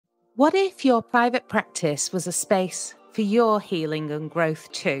What if your private practice was a space for your healing and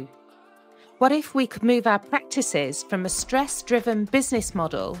growth too? What if we could move our practices from a stress-driven business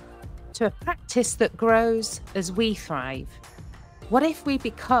model to a practice that grows as we thrive? What if we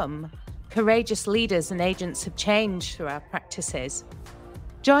become courageous leaders and agents of change through our practices?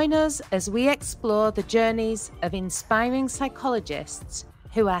 Join us as we explore the journeys of inspiring psychologists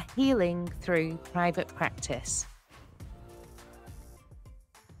who are healing through private practice.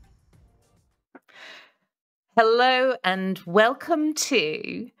 Hello and welcome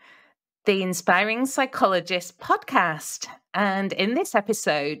to the Inspiring Psychologist podcast. And in this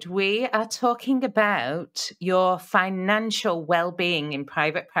episode, we are talking about your financial well-being in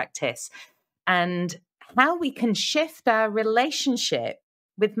private practice and how we can shift our relationship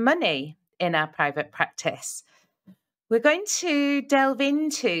with money in our private practice. We're going to delve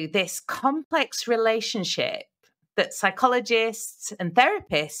into this complex relationship that psychologists and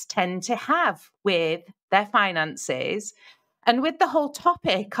therapists tend to have with their finances and with the whole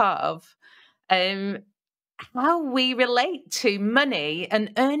topic of how we relate to money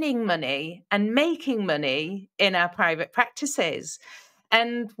and earning money and making money in our private practices.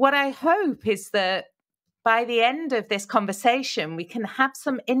 And what I hope is that by the end of this conversation, we can have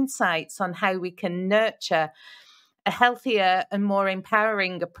some insights on how we can nurture a healthier and more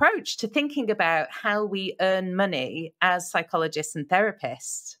empowering approach to thinking about how we earn money as psychologists and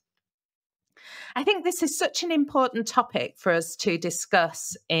therapists. I think this is such an important topic for us to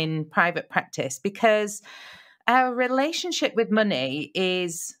discuss in private practice because our relationship with money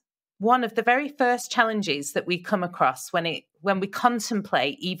is one of the very first challenges that we come across when we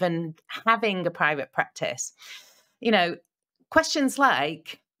contemplate even having a private practice. You know, questions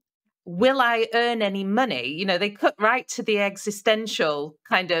like, will I earn any money? You know, they cut right to the existential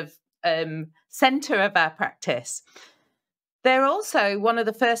kind of center of our practice. They're also one of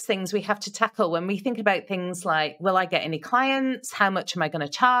the first things we have to tackle when we think about things like, will I get any clients? How much am I going to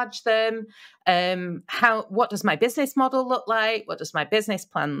charge them? What does my business model look like? What does my business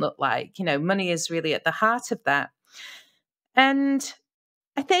plan look like? You know, money is really at the heart of that. And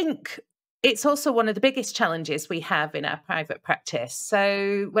I think it's also one of the biggest challenges we have in our private practice.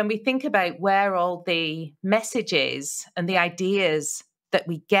 So when we think about where all the messages and the ideas that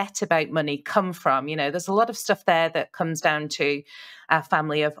we get about money come from, you know, there's a lot of stuff there that comes down to our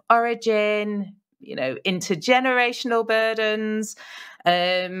family of origin, you know, intergenerational burdens,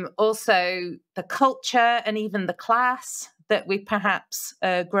 also the culture and even the class that we perhaps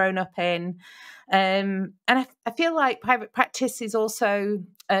grown up in. And I feel like private practice is also,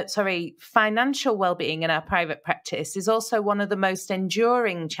 financial well-being in our private practice is also one of the most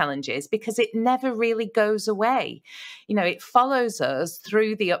enduring challenges because it never really goes away. You know, it follows us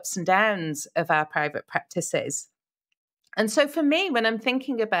through the ups and downs of our private practices. And so for me, when I'm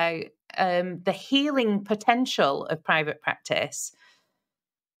thinking about the healing potential of private practice,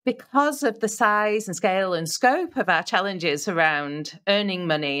 because of the size and scale and scope of our challenges around earning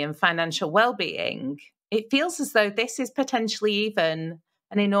money and financial well-being, it feels as though this is potentially even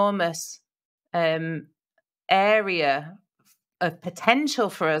an enormous area of potential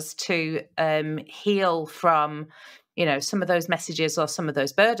for us to heal from, you know, some of those messages or some of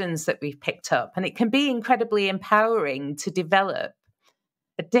those burdens that we've picked up. And it can be incredibly empowering to develop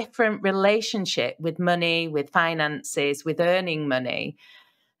a different relationship with money, with finances, with earning money,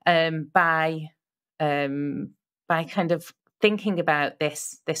 by kind of thinking about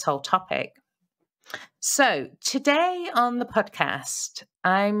this whole topic. So today on the podcast,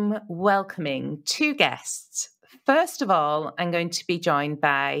 I'm welcoming two guests. First of all, I'm going to be joined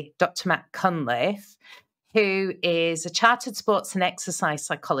by Dr. Matt Cunliffe, who is a chartered sports and exercise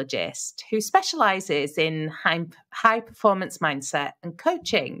psychologist who specializes in high performance mindset and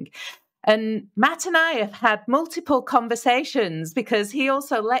coaching. And Matt and I have had multiple conversations because he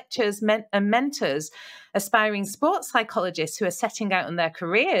also lectures and mentors aspiring sports psychologists who are setting out on their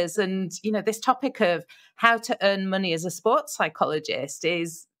careers. And, you know, this topic of how to earn money as a sports psychologist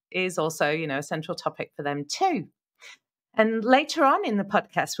is also, you know, a central topic for them too. And later on in the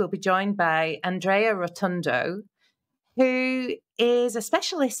podcast, we'll be joined by Andrea Rotondo, who is a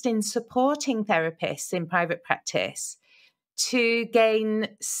specialist in supporting therapists in private practice to gain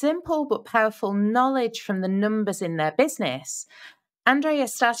simple but powerful knowledge from the numbers in their business. Andrea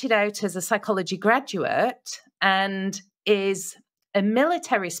started out as a psychology graduate and is a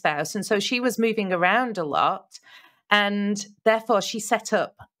military spouse, and so she was moving around a lot, and therefore she set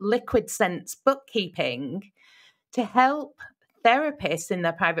up Liquid Sense Bookkeeping to help therapists in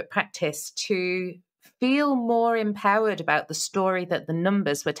their private practice to feel more empowered about the story that the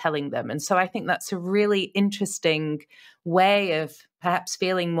numbers were telling them. And so I think that's a really interesting way of perhaps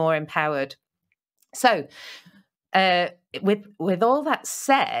feeling more empowered. So with all that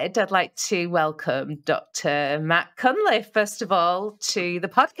said, I'd like to welcome Dr. Matt Cunliffe, first of all, to the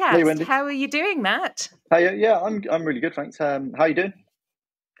podcast. Hey, Wendy. How are you doing, Matt? Hey, yeah, I'm really good, thanks. How are you doing?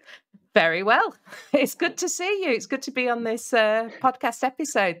 Very well. It's good to see you. It's good to be on this podcast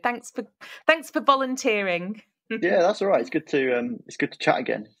episode. Thanks for volunteering. Yeah, that's all right. It's good to chat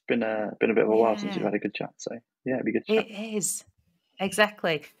again. It's been a bit of a while since we've had a good chat. So yeah, it'd be good to chat. It is.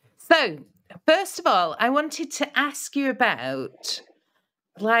 Exactly. So first of all, I wanted to ask you about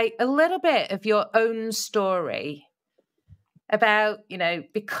like a little bit of your own story about,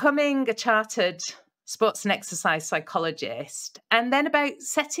 becoming a chartered sports and exercise psychologist, and then about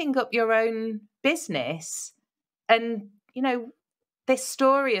setting up your own business and, this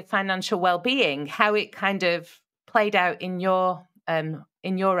story of financial well-being, how it kind of played out in your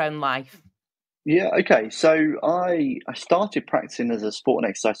own life. Yeah, okay. So I started practicing as a sport and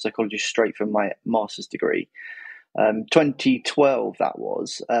exercise psychologist straight from my master's degree. 2012 that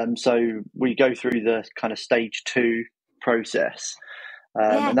was. So we go through the kind of stage 2 process.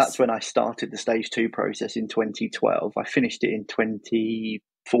 Yes. And that's when I started the stage 2 process in 2012. I finished it in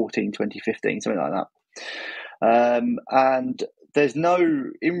 2014, 2015, something like that. And there's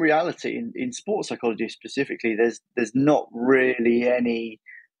in reality, in sports psychology specifically, there's not really any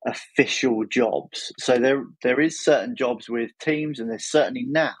official jobs. So there is certain jobs with teams, and there's certainly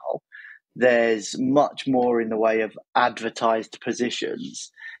now there's much more in the way of advertised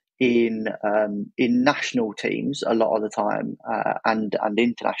positions in national teams a lot of the time, and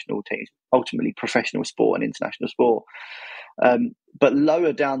international teams, ultimately professional sport and international sport. But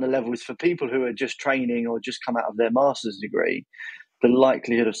lower down the levels, for people who are just training or just come out of their master's degree, the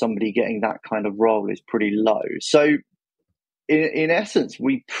likelihood of somebody getting that kind of role is pretty low. So in essence,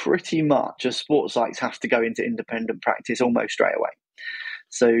 we pretty much, as sports psychs, have to go into independent practice almost straight away.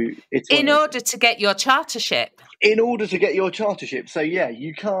 So it's in order to get your chartership. In order to get your chartership. So yeah,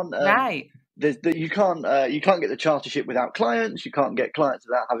 you can't. Right. You can't get the chartership without clients. You can't get clients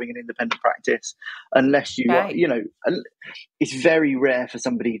without having an independent practice, unless you right. It's very rare for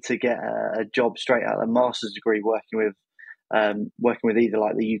somebody to get a job straight out of a master's degree working with either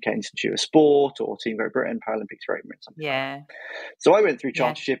like the UK Institute of Sport or Team Great Britain, Paralympics Great Britain, something like that. So I went through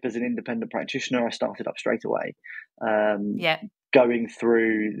chartership as an independent practitioner. I started up straight away. Going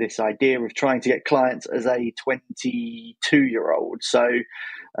through this idea of trying to get clients as a 22-year-old. So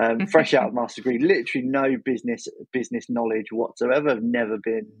fresh out of master's degree, literally no business knowledge whatsoever. I've never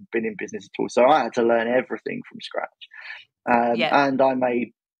been in business at all. So I had to learn everything from scratch. And I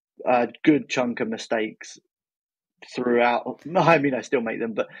made a good chunk of mistakes throughout. I mean, I still make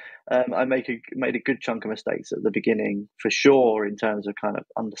them, but I made a good chunk of mistakes at the beginning for sure, in terms of kind of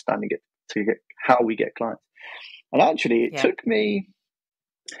understanding it to get how we get clients. And actually, it took me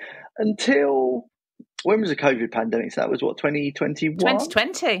until, when was the COVID pandemic? So that was what, 2021?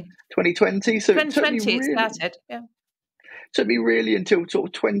 2020. 2020. So 2020 it started. Yeah. It took me really until sort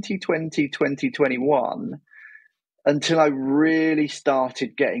of 2020, 2021, until I really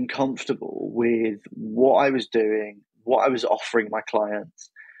started getting comfortable with what I was doing, what I was offering my clients,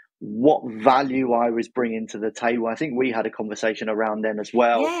 what value I was bringing to the table. I think we had a conversation around then as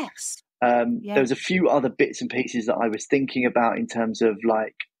well. Yes. There was a few other bits and pieces that I was thinking about, in terms of,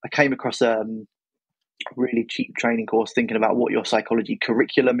 like, I came across a really cheap training course thinking about what your psychology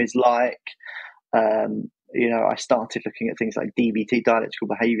curriculum is like. I started looking at things like DBT, dialectical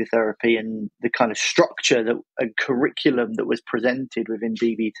behavior therapy, and the kind of structure that a curriculum that was presented within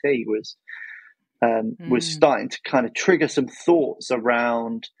DBT was starting to kind of trigger some thoughts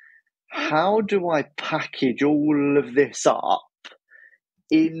around, how do I package all of this up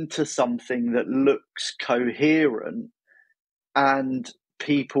into something that looks coherent and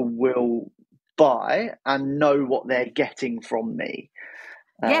people will buy and know what they're getting from me.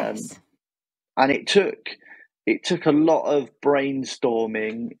 Yes. And it took a lot of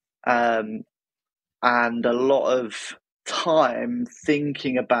brainstorming and a lot of time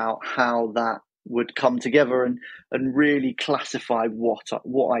thinking about how that would come together and really classify what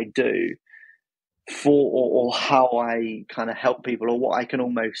I do for, or how I kind of help people, or what I can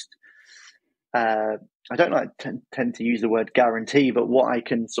almost I don't like tend to use the word guarantee, but what I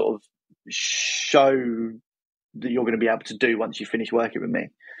can sort of show that you're going to be able to do once you finish working with me.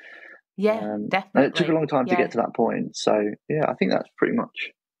 Yeah, definitely. And it took a long time to get to that point. So yeah, I think that's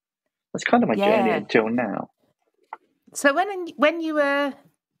kind of my journey until now. So when you were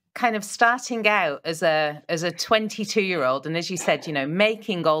kind of starting out as a 22-year-old, and as you said,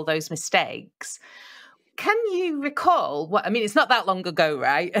 making all those mistakes, can you recall what, I mean, it's not that long ago,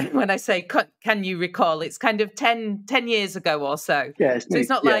 right? When I say, can you recall, it's kind of 10 years ago or so. Yeah, So it's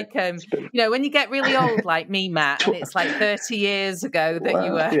not like, when you get really old like me, Matt, and it's like 30 years ago that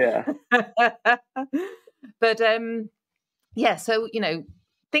you were. Yeah. But so,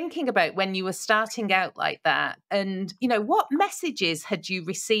 thinking about when you were starting out like that, and, what messages had you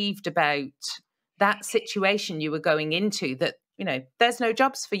received about that situation you were going into that, there's no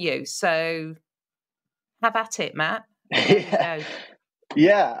jobs for you. So have at it, Matt. There you go.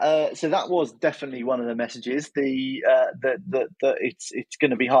 Yeah, so that was definitely one of the messages. That it's going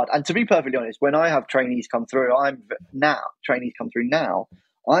to be hard. And to be perfectly honest, when I have trainees come through, I'm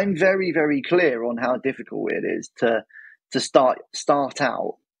very, very clear on how difficult it is to start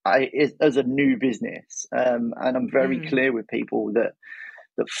out as a new business. And I'm very clear with people that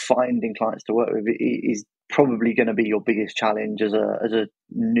finding clients to work with is probably going to be your biggest challenge as a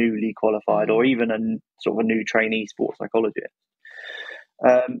newly qualified or even a sort of a new trainee sports psychologist.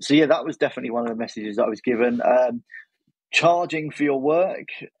 So yeah, that was definitely one of the messages that I was given. Charging for your work,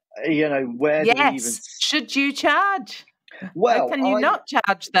 where do we even? Should you charge? Well, how can you not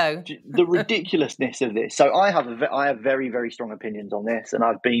charge though? The ridiculousness of this. So I have very, very strong opinions on this, and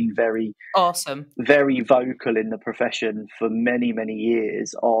I've been very vocal in the profession for many, many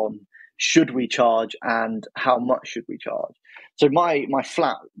years on should we charge and how much should we charge. So my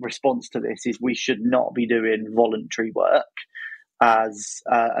flat response to this is we should not be doing voluntary work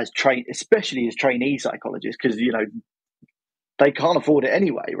especially as trainee psychologists, because they can't afford it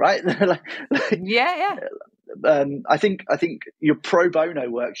anyway, right? I think your pro bono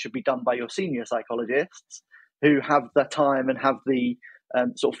work should be done by your senior psychologists who have the time and have the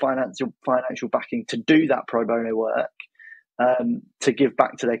sort of financial backing to do that pro bono work, to give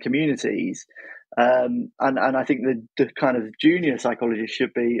back to their communities. And I think the kind of junior psychologists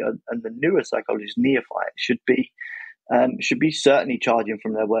should be, and the newer psychologists, neophytes, should be certainly charging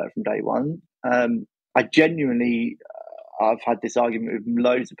from their work from day one. I genuinely, I've had this argument with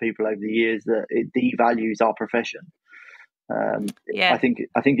loads of people over the years that it devalues our profession. I think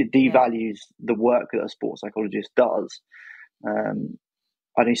it devalues the work that a sports psychologist does.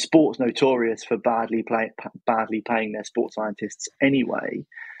 I think sports notorious for badly paying their sports scientists anyway.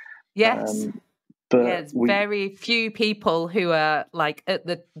 Yes. But there's very few people who are like at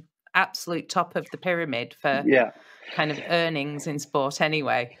the absolute top of the pyramid for kind of earnings in sport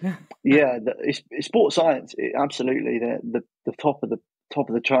anyway. Sports science, absolutely. The top of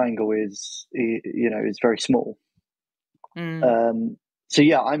the triangle is very small. So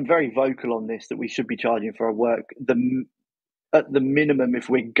yeah, I'm very vocal on this, that we should be charging for our work. At the minimum, if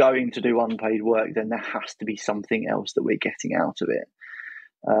we're going to do unpaid work, then there has to be something else that we're getting out of it.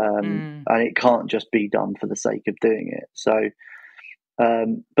 And it can't just be done for the sake of doing it. So,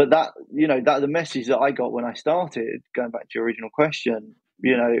 but that the message that I got when I started, going back to your original question,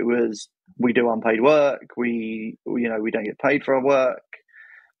 it was, we do unpaid work. We don't get paid for our work.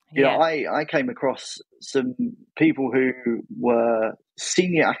 I came across some people who were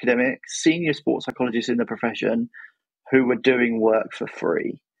senior academics, senior sports psychologists in the profession, who were doing work for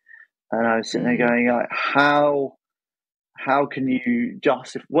free. And I was sitting there going, like, how can you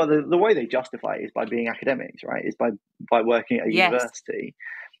justify? Well, the way they justify it is by being academics, right? Is by working at a university,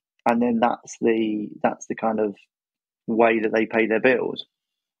 and then that's the kind of way that they pay their bills.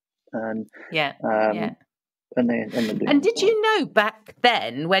 And and did you know back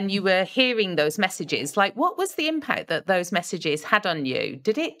then, when you were hearing those messages, like, what was the impact that those messages had on you?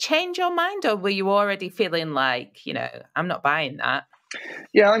 Did it change your mind, or were you already feeling like, I'm not buying that?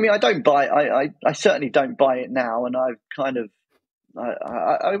 Yeah, I mean, I certainly don't buy it now, and I've kind of,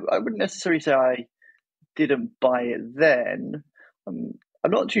 I wouldn't necessarily say I didn't buy it then. I'm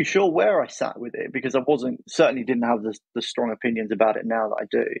not too sure where I sat with it, because I certainly didn't have the strong opinions about it now that I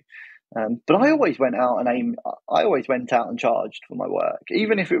do. But I always went out and charged for my work,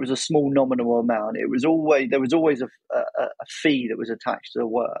 even if it was a small nominal amount. There was always a fee that was attached to the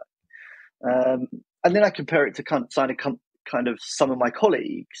work, and then I compare it to kind of some of my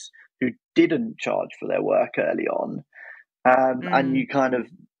colleagues who didn't charge for their work early on, and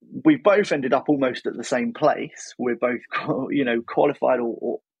we've both ended up almost at the same place. We're both qualified,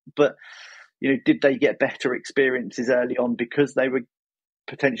 but did they get better experiences early on because they were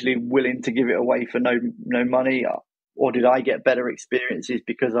potentially willing to give it away for no money, or did I get better experiences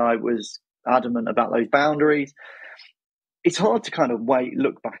because I was adamant about those boundaries? It's hard to kind of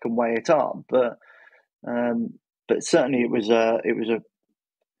look back and weigh it up, but certainly it was a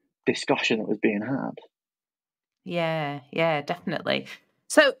discussion that was being had. Yeah, definitely.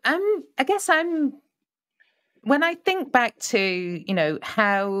 So I guess when I think back to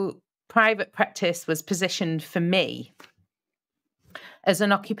how private practice was positioned for me as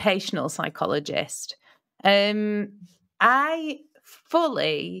an occupational psychologist, I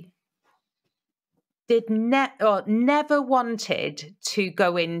fully never wanted to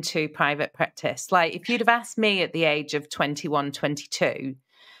go into private practice. Like, if you'd have asked me at the age of 21, 22,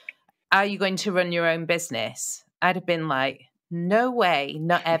 are you going to run your own business? I'd have been like, no way,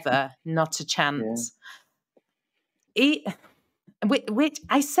 not ever, not a chance. Which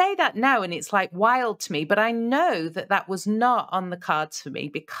I say that now and it's like wild to me, but I know that that was not on the cards for me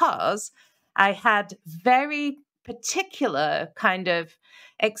because I had very particular kind of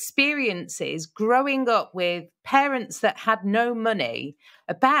experiences growing up with parents that had no money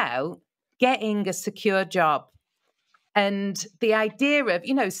about getting a secure job. And the idea of,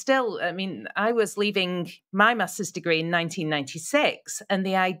 I was leaving my master's degree in 1996, and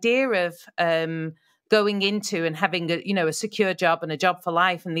the idea of going into and having a secure job and a job for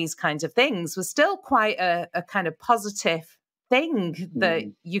life and these kinds of things was still quite a kind of positive thing that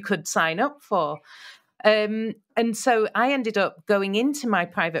you could sign up for. And so I ended up going into my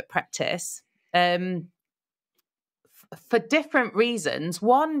private practice for different reasons.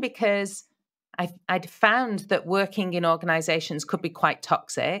 One, because I'd found that working in organizations could be quite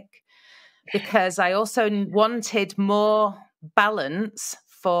toxic, because I also wanted more balance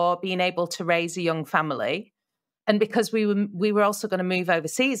for being able to raise a young family. And because we were also going to move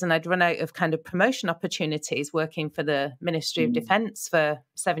overseas, and I'd run out of kind of promotion opportunities working for the Ministry of Defence for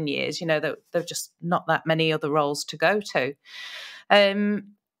 7 years. There were just not that many other roles to go to.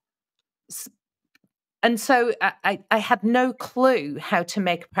 And so I had no clue how to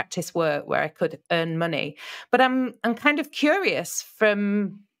make a practice work where I could earn money. But I'm kind of curious,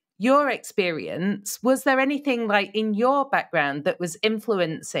 from your experience, was there anything like in your background that was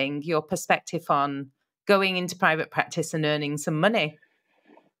influencing your perspective on going into private practice and earning some money?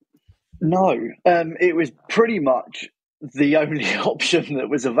 No, it was pretty much the only option that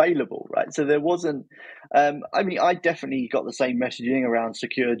was available, right? So there wasn't, I definitely got the same messaging around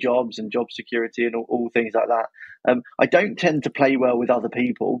secure jobs and job security and all things like that. I don't tend to play well with other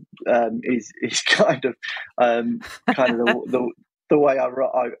people, is kind of the way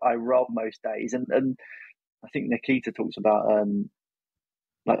I roll most days. And I think Nikita talks about,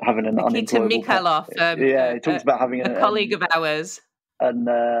 like having an Nikita Mikhailov, it talks about having a colleague of ours. An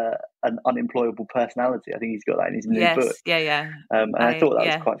unemployable personality. I think he's got that in his new book. And I thought that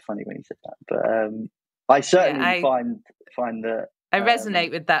was quite funny when he said that. But I certainly find that I resonate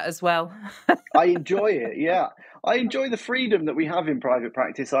with that as well. I enjoy it. Yeah, I enjoy the freedom that we have in private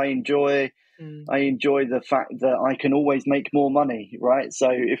practice. I enjoy the fact that I can always make more money. Right. So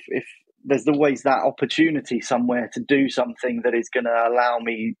if there's always that opportunity somewhere to do something that is going to allow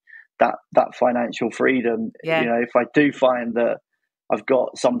me that financial freedom. If I do find that I've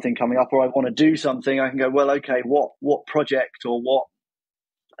got something coming up or I want to do something, I can go, well, okay, what project or what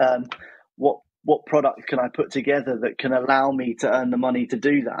product can I put together that can allow me to earn the money to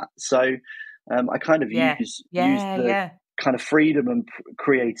do that? So I kind of use the kind of freedom and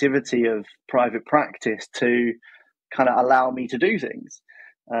creativity of private practice to kind of allow me to do things,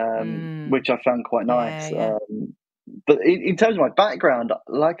 which I found quite nice. But in terms of my background,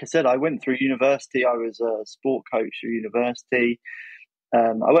 like I said, I went through university. I was a sport coach through university.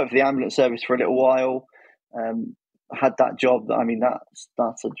 I worked for the ambulance service for a little while. Had that job.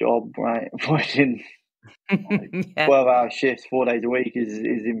 That's a job, right? Working 12-hour shifts, 4 days a week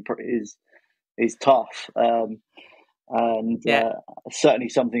is tough, and certainly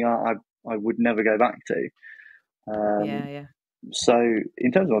something I would never go back to. So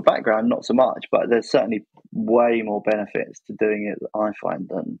in terms of my background, not so much, but there's certainly way more benefits to doing it, I find,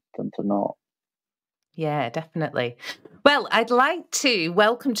 than to not. Yeah, definitely. Well, I'd like to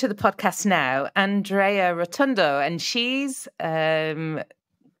welcome to the podcast now Andrea Rotondo, and she's hi,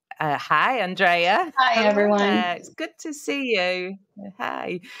 Andrea. Hi, everyone. It's good to see you.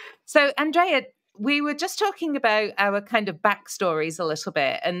 Hi. So, Andrea, we were just talking about our kind of backstories a little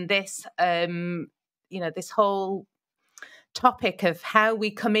bit, and this, this whole topic of how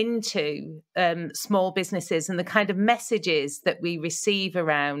we come into small businesses and the kind of messages that we receive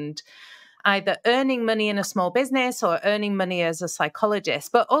around either earning money in a small business or earning money as a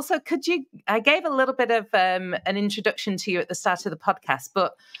psychologist. But also, I gave a little bit of an introduction to you at the start of the podcast,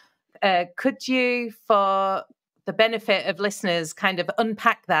 but could you, for the benefit of listeners, kind of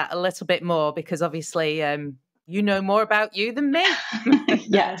unpack that a little bit more? Because obviously you know more about you than me.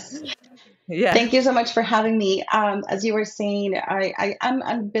 Yes. Yeah. Thank you so much for having me. As you were saying, I'm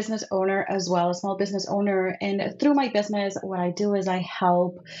a business owner as well, a small business owner. And through my business, what I do is I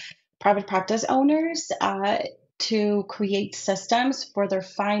help private practice owners to create systems for their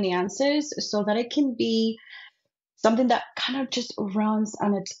finances so that it can be something that kind of just runs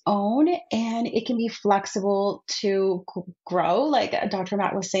on its own, and it can be flexible to grow. Like Dr.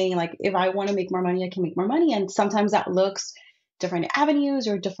 Matt was saying, like if I want to make more money, I can make more money. And sometimes that looks different avenues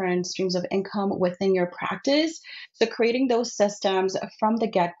or different streams of income within your practice. So creating those systems from the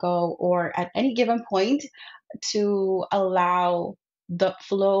get-go or at any given point to allow the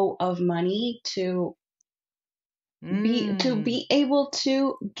flow of money to be able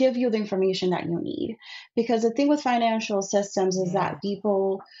to give you the information that you need. Because the thing with financial systems is that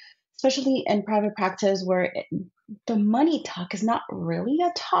people, especially in private practice where the money talk is not really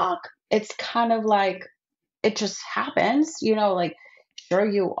a talk, it's kind of like it just happens, like sure,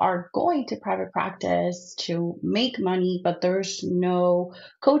 you are going to private practice to make money, but there's no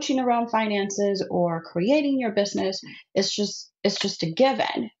coaching around finances or creating your business. It's just a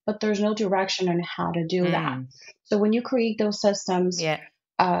given, but there's no direction on how to do that. So when you create those systems,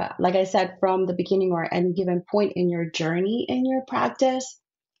 like I said, from the beginning or any given point in your journey in your practice,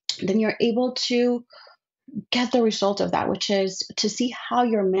 then you're able to get the result of that, which is to see how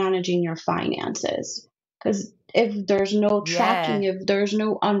you're managing your finances. Because if there's no tracking, if there's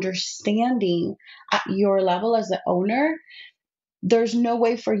no understanding at your level as the owner, there's no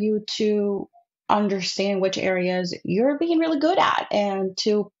way for you to understand which areas you're being really good at and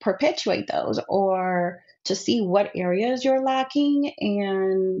to perpetuate those, or to see what areas you're lacking.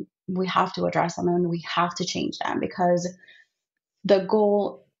 And we have to address them and we have to change them, because the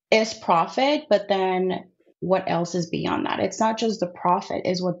goal is profit, but then what else is beyond that? It's not just the profit,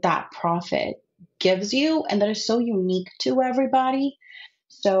 is what that profit gives you, and that is so unique to everybody.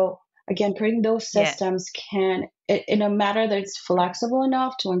 So again, creating those systems can, in a matter that it's flexible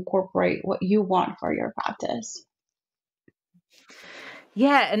enough to incorporate what you want for your practice.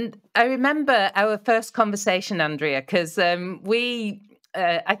 Yeah, and I remember our first conversation, Andrea, because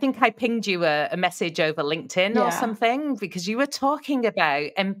I think I pinged you a message over LinkedIn or something, because you were talking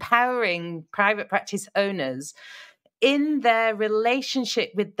about empowering private practice owners in their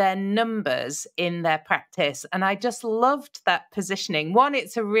relationship with their numbers in their practice. And I just loved that positioning. One,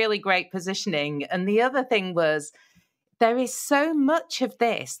 it's a really great positioning. And the other thing was, there is so much of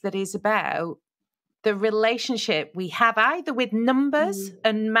this that is about the relationship we have either with numbers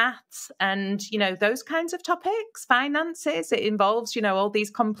and maths and, those kinds of topics, finances. It involves, all these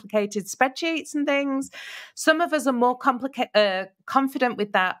complicated spreadsheets and things. Some of us are more confident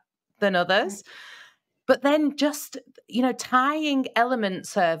with that than others. But then just, tying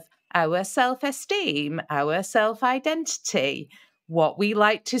elements of our self-esteem, our self-identity, what we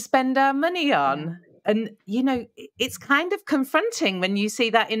like to spend our money on. And, it's kind of confronting when you see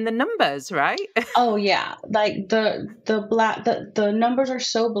that in the numbers, right? Oh, yeah. Like the numbers are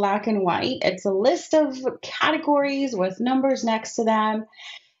so black and white. It's a list of categories with numbers next to them.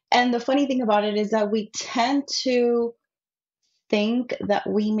 And the funny thing about it is that we tend to think that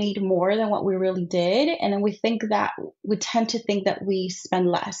we made more than what we really did. And then we tend to think that we spend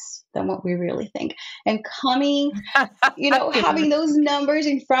less than what we really think. And coming, having those numbers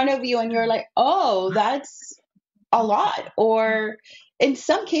in front of you and you're like, oh, that's a lot. Or in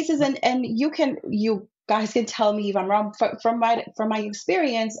some cases, and you guys can tell me if I'm wrong, from my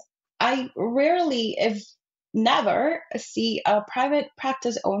experience, I rarely, if never, see a private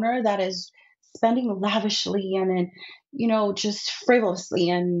practice owner that is spending lavishly and just frivolously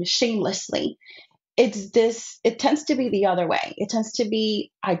and shamelessly. It tends to be the other way. It tends to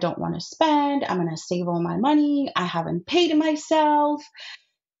be, I don't want to spend, I'm going to save all my money, I haven't paid myself.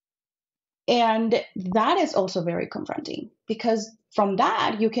 And that is also very confronting, because from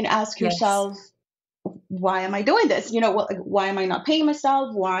that, you can ask yourself, why am I doing this? Why am I not paying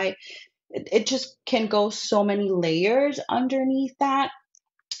myself? Why? It just can go so many layers underneath that.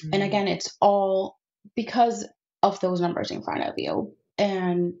 And again, it's all because of those numbers in front of you,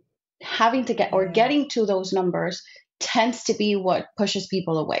 and having to getting to those numbers tends to be what pushes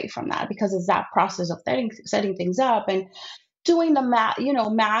people away from that, because it's that process of setting things up and doing the math,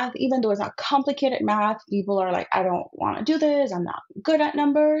 math, even though it's not complicated math, people are like, I don't want to do this. I'm not good at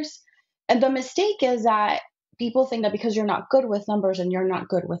numbers. And the mistake is that people think that because you're not good with numbers and you're not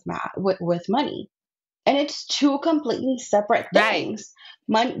good with math, with money. And it's two completely separate things.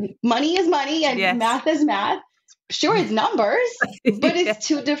 Money is money and math is math. Sure, it's numbers, but it's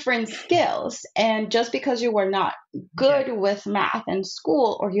two different skills. And just because you were not good with math in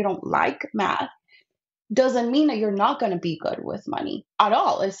school, or you don't like math, doesn't mean that you're not going to be good with money at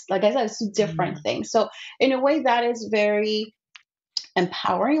all. It's like I said, it's different things. So in a way that is very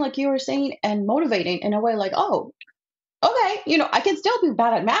empowering, like you were saying, and motivating in a way like, oh, okay, I can still be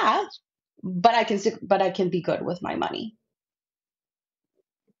bad at math, but I can be good with my money.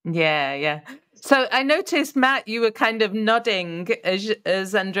 Yeah, yeah. So I noticed, Matt, you were kind of nodding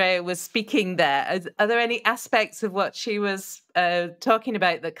as Andrea was speaking there. Are there any aspects of what she was talking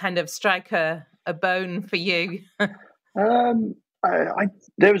about that kind of strike a bone for you?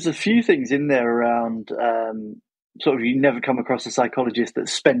 There was a few things in there around sort of, you never come across a psychologist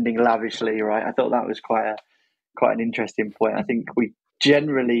that's spending lavishly, right? I thought that was quite an interesting point. I think we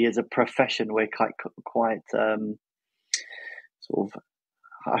generally, as a profession, we're quite sort of.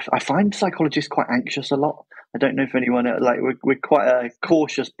 I find psychologists quite anxious a lot. I don't know if anyone we're quite a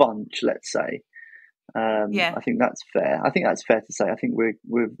cautious bunch, let's say. Yeah, I think that's fair. I think that's fair to say. I think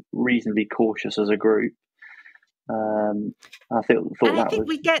we're reasonably cautious as a group. I think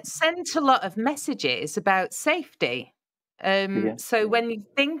we get sent a lot of messages about safety. So when you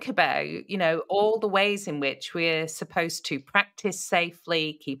think about, all the ways in which we're supposed to practice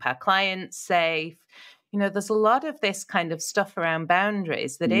safely, keep our clients safe, there's a lot of this kind of stuff around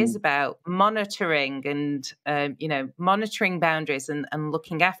boundaries that is about monitoring and, monitoring boundaries and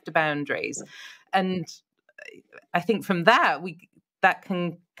looking after boundaries. And I think from that, that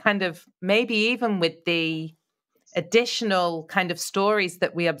can kind of, maybe even with the additional kind of stories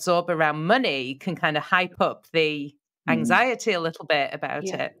that we absorb around money, can kind of hype up the anxiety a little bit about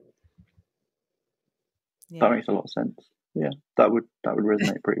it. Yeah. That makes a lot of sense. Yeah, that would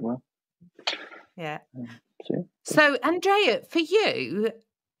resonate pretty well. Yeah. So Andrea, for you,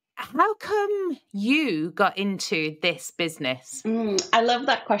 how come you got into this business? I love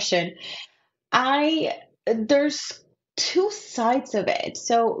that question. There's two sides of it.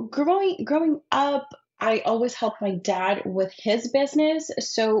 So growing up, I always helped my dad with his business.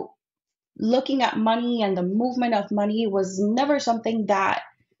 So looking at money and the movement of money was never something that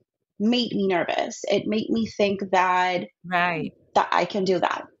made me nervous. It made me think that I can do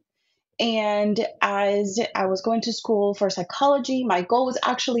that. And as I was going to school for psychology, my goal was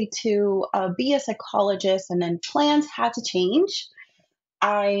actually to be a psychologist, and then plans had to change.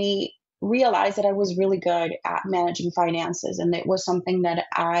 I realized that I was really good at managing finances, and it was something that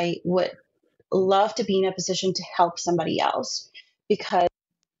I would love to be in a position to help somebody else, because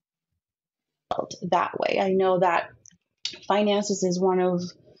I felt that way. I know that finances is one of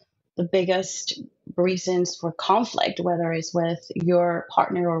the biggest reasons for conflict, whether it's with your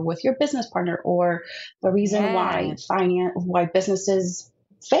partner or with your business partner, or the reason why businesses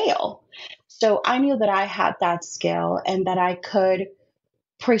fail. So I knew that I had that skill and that I could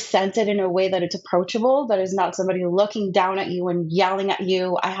present it in a way that it's approachable, that is not somebody looking down at you and yelling at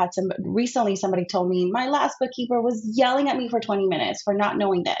you. Recently somebody told me my last bookkeeper was yelling at me for 20 minutes for not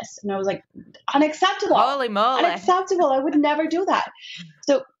knowing this. And I was like, unacceptable. Holy moly. Unacceptable. I would never do that.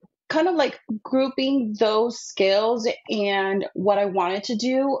 So kind of like grouping those skills and what I wanted to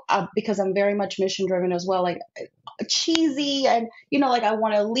do, because I'm very much mission driven as well, like cheesy and, I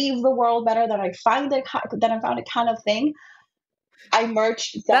want to leave the world better than I found it kind of thing. I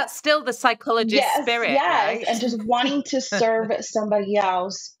merged that. That's still the psychologist spirit, right? And just wanting to serve somebody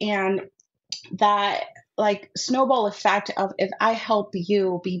else, and that like snowball effect of, if I help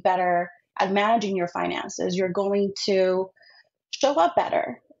you be better at managing your finances, you're going to show up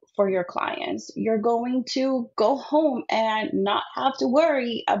better for your clients. You're going to go home and not have to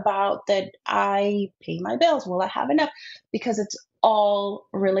worry about that I pay my bills. Will I have enough? Because it's all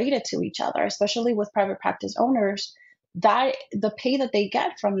related to each other, especially with private practice owners. That the pay that they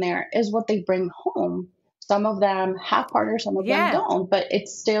get from there is what they bring home. Some of them have partners, some of them don't, but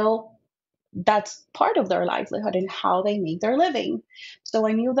it's still, that's part of their livelihood and how they make their living. So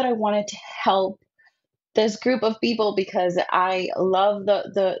I knew that I wanted to help this group of people because I love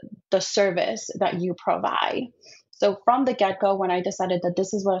the service that you provide. So from the get-go, when I decided that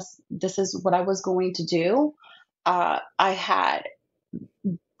this is what I was going to do, I had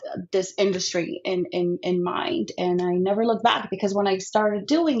this industry in mind, and I never looked back, because when I started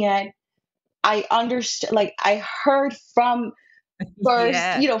doing it, I understood, like I heard from first,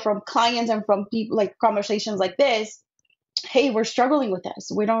 from clients and from people, like conversations like this, hey, we're struggling with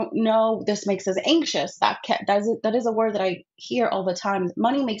this. We don't know. This makes us anxious. That is a word that I hear all the time.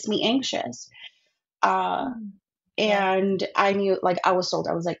 Money makes me anxious. And I knew, like, I was told,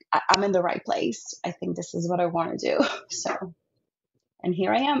 I was like, I'm in the right place. I think this is what I want to do. So, and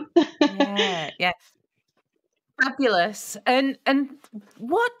here I am. Yeah. Fabulous. And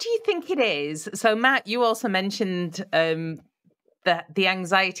what do you think it is? So Matt, you also mentioned the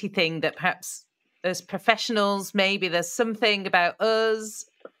anxiety thing, that perhaps as professionals, maybe there's something about us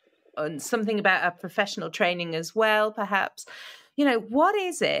and something about our professional training as well, perhaps. What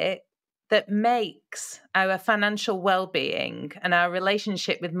is it that makes our financial well-being and our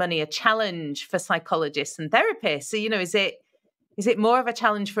relationship with money a challenge for psychologists and therapists? So, is it more of a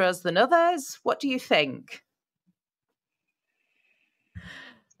challenge for us than others? What do you think?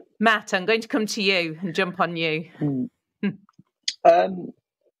 Matt, I'm going to come to you and jump on you.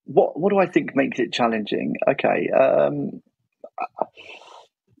 What do I think makes it challenging? Okay.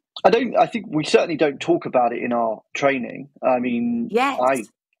 I think we certainly don't talk about it in our training. I mean, yes.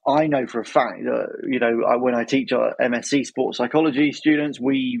 I know for a fact that, when I teach our MSc sports psychology students,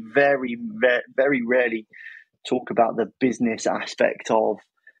 we very, very rarely talk about the business aspect of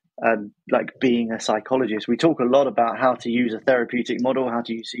being a psychologist. We talk a lot about how to use a therapeutic model, how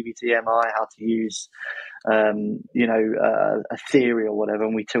to use CBT-MI, how to use a theory or whatever,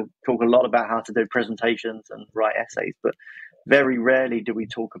 and we talk a lot about how to do presentations and write essays, but very rarely do we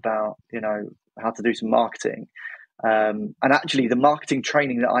talk about how to do some marketing. And actually, the marketing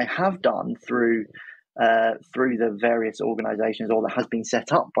training that I have done through the various organizations, or that has been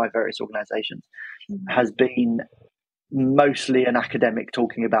set up by various organizations, has been mostly an academic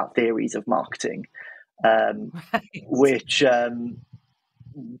talking about theories of marketing, which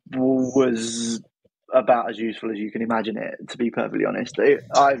was about as useful as you can imagine it, to be perfectly honest.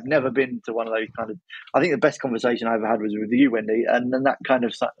 I've never been to one of those I think the best conversation I ever had was with you, Wendy, and then that kind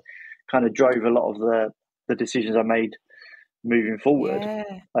of drove a lot of the decisions I made moving forward.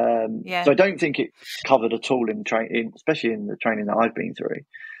 So I don't think it's covered at all in training, especially in the training that I've been through.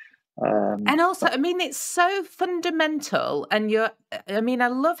 And also, it's so fundamental, and I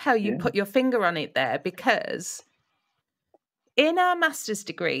love how you put your finger on it there, because in our master's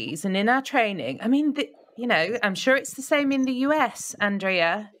degrees and in our training, I'm sure it's the same in the US,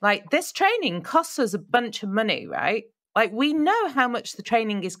 Andrea, this training costs us a bunch of money, right? We know how much the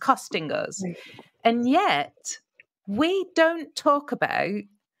training is costing us, and yet we don't talk about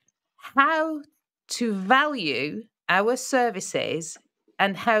how to value our services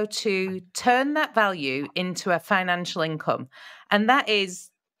and how to turn that value into a financial income. And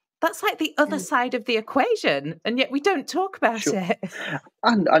that's like the other side of the equation, and yet we don't talk about it.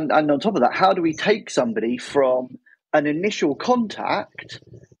 And on top of that, how do we take somebody from an initial contact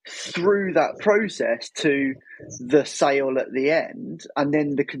through that process to the sale at the end, and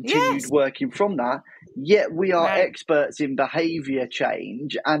then the continued working from that? Yet we are experts in behavior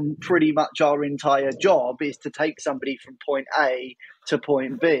change, and pretty much our entire job is to take somebody from point A to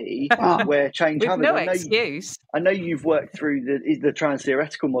point B, where change happens. No excuse. I know you've worked through the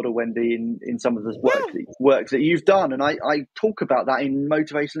trans-theoretical model, Wendy, in some of the work that you've done, and I talk about that in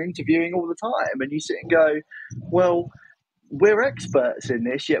motivational interviewing all the time. And you sit and go, well, we're experts in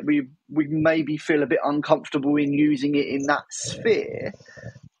this, yet we maybe feel a bit uncomfortable in using it in that sphere.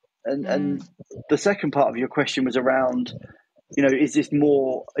 And the second part of your question was around, is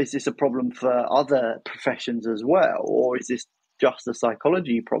this a problem for other professions as well, or is this just a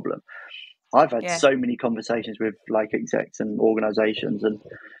psychology problem? I've had so many conversations with execs and organizations, and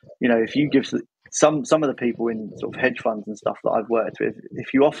if you give some of the people in sort of hedge funds and stuff that I've worked with,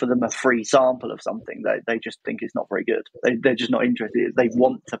 if you offer them a free sample of something, they just think it's not very good. They're just not interested. They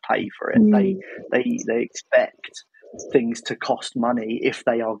want to pay for it. They expect things to cost money if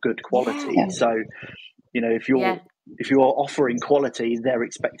they are good quality. So if you're offering quality, they're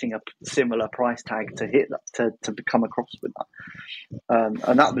expecting a similar price tag to hit that, to come across with that.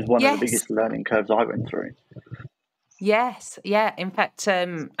 And that was one of the biggest learning curves I went through. Yes. Yeah. In fact,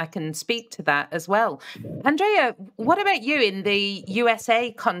 I can speak to that as well. Andrea, what about you in the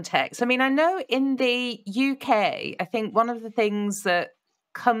USA context? I know in the UK, I think one of the things that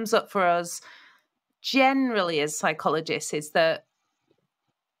comes up for us generally as psychologists is that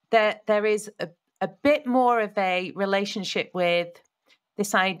there is a bit more of a relationship with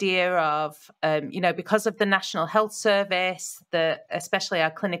this idea of, because of the National Health Service, especially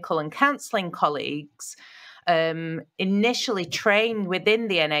our clinical and counselling colleagues, initially train within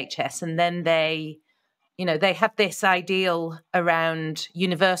the NHS, and then they have this ideal around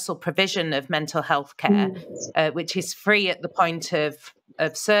universal provision of mental health care, which is free at the point of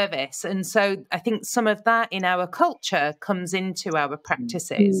service. And so I think some of that in our culture comes into our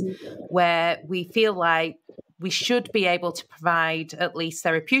practices, where we feel like we should be able to provide at least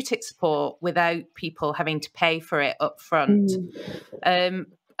therapeutic support without people having to pay for it up front. And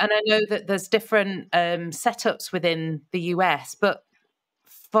I know that there's different setups within the US, but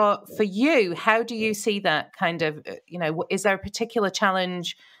for you, how do you see that kind of, is there a particular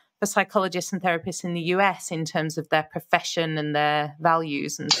challenge for psychologists and therapists in the US in terms of their profession and their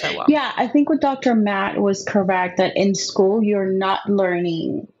values and so on? Yeah, I think what Dr. Matt was correct, that in school, you're not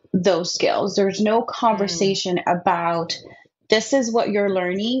learning those skills. There's no conversation about this is what you're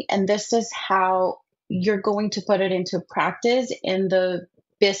learning, and this is how you're going to put it into practice in the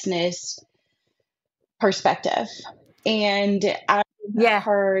business perspective. And I've Yeah.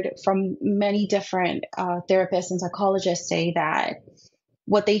 heard from many different therapists and psychologists say that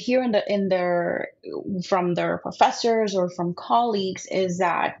what they hear from their professors or from colleagues is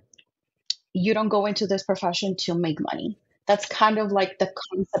that you don't go into this profession to make money. That's kind of like the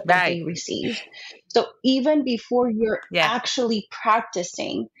concept that they Right. receive. So even before you're Yeah. actually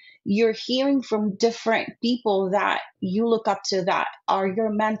practicing, you're hearing from different people that you look up to, that are your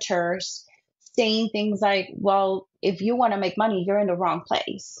mentors, saying things like, well, if you want to make money, you're in the wrong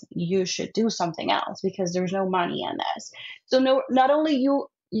place. You should do something else because there's no money in this. So no, not only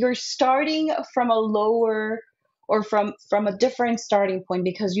you're starting from a lower or from a different starting point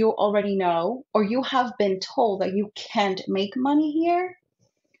because you already know, or you have been told that you can't make money here,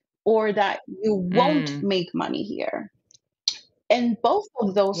 or that you won't Mm. make money here. And both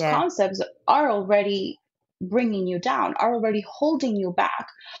of those Yeah. concepts are already bringing you down, are already holding you back,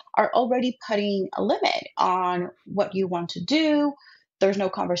 are already putting a limit on what you want to do. There's no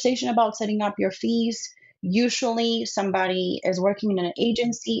conversation about setting up your fees. Usually, somebody is working in an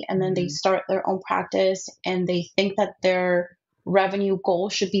agency and then they Mm. start their own practice and they think that their revenue goal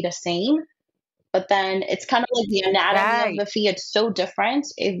should be the same. But then it's kind of like the anatomy of Right. the fee. It's so different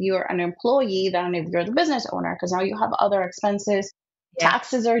if you're an employee than if you're the business owner, because now you have other expenses. Yeah.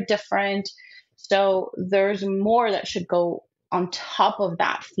 Taxes are different. So there's more that should go on top of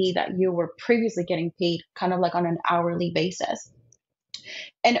that fee that you were previously getting paid, kind of like on an hourly basis.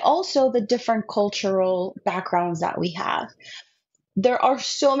 And also the different cultural backgrounds that we have. There are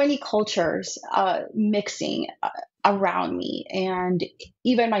so many cultures mixing around me, and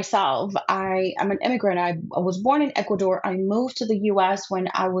even myself. I am an immigrant. I was born in Ecuador. I moved to the US when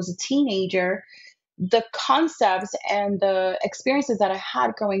I was a teenager. The concepts and the experiences that I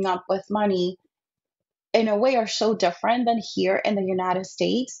had growing up with money, in a way, are so different than here in the United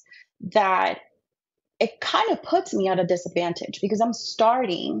States that it kind of puts me at a disadvantage because I'm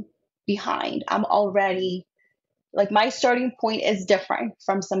starting behind. I'm already, like, my starting point is different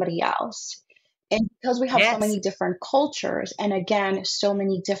from somebody else. And because we have so Yes. many different cultures, and again, so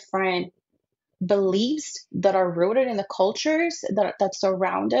many different beliefs that are rooted in the cultures that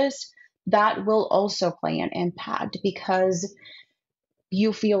surround us, that will also play an impact because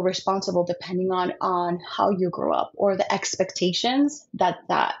you feel responsible depending on how you grew up, or the expectations that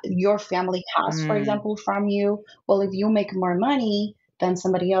your family has, for Mm. example, from you. Well, if you make more money than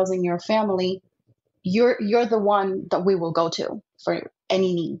somebody else in your family, you're the one that we will go to for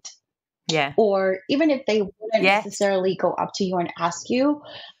any need. Yeah. Or even if they wouldn't Yes. necessarily go up to you and ask you,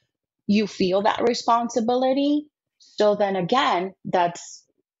 you feel that responsibility. So then again, that's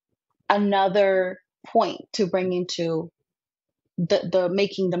another point to bring into the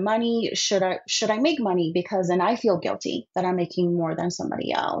making the money. Should I make money because then I feel guilty that I'm making more than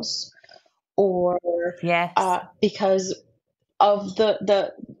somebody else, or Yes. because of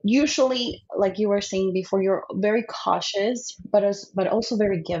the usually, like you were saying before, you're very cautious, but also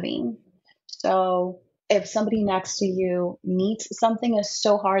very giving. So if somebody next to you needs something, is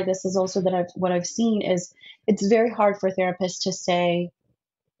so hard. This is also that what I've seen is it's very hard for therapists to say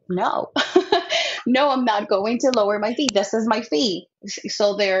no. No, I'm not going to lower my fee. This is my fee.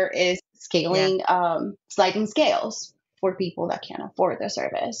 So there is Yeah. sliding scales for people that can't afford the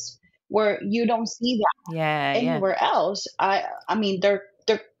service, where you don't see that Yeah. Yeah. anywhere else. I mean, there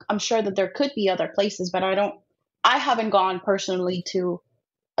I'm sure that there could be other places, but I haven't gone personally to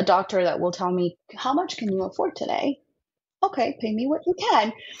a doctor that will tell me, how much can you afford today? Okay, pay me what you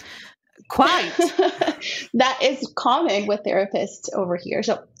can. Quite. That is common with therapists over here.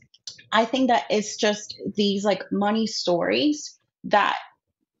 So I think that it's just these like money stories that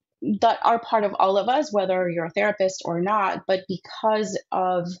are part of all of us, whether you're a therapist or not, but because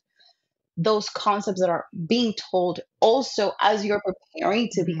of those concepts that are being told also as you're preparing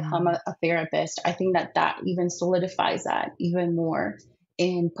to become Mm. a therapist, I think that even solidifies that even more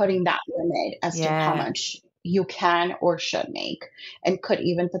in putting that limit as to how Yeah. much you can or should make, and could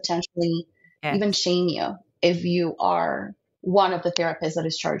even potentially even Yes. shame you if you are one of the therapists that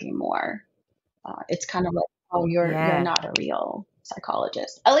is charging more. It's kind of like, oh, you're Yeah. not a real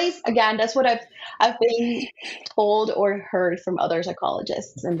psychologist. At least, again, that's what I've been told or heard from other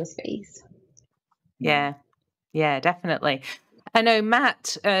psychologists in the space. Yeah. Yeah. Yeah, definitely. I know,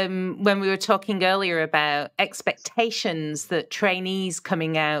 Matt, when we were talking earlier about expectations that trainees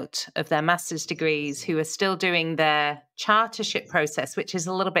coming out of their master's degrees who are still doing their chartership process, which is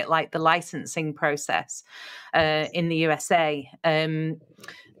a little bit like the licensing process in the USA,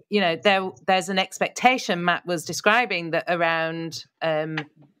 there's an expectation Matt was describing that around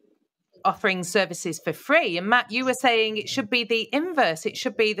offering services for free. And Matt, you were saying it should be the inverse. It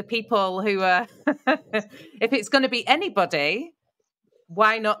should be the people who are, if it's going to be anybody,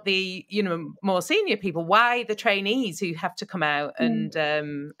 why not the, more senior people? Why the trainees who have to come out and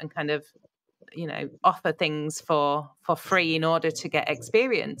kind of, offer things for free in order to get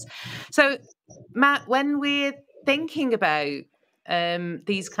experience? So, Matt, when we're thinking about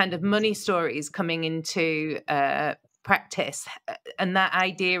these kind of money stories coming into practice and that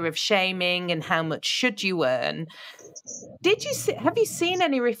idea of shaming and how much should you earn, have you seen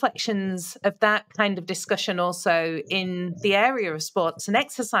any reflections of that kind of discussion also in the area of sports and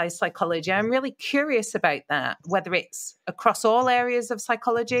exercise psychology? I'm really curious about that, whether it's across all areas of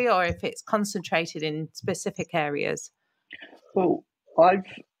psychology or if it's concentrated in specific areas. Well,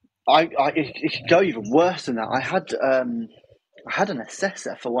 it could go even worse than that. I had an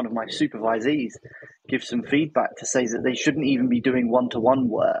assessor for one of my supervisees give some feedback to say that they shouldn't even be doing one-to-one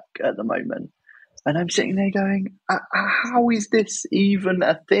work at the moment. And I'm sitting there going, how is this even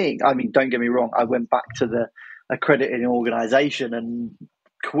a thing? I mean, don't get me wrong. I went back to the accrediting organisation and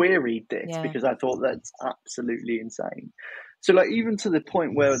queried this because I thought that's absolutely insane. So like, even to the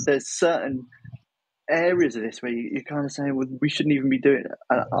point where there's certain areas of this where you're kind of saying, well, we shouldn't even be doing it.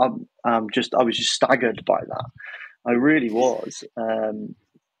 And I was just staggered by that. I really was.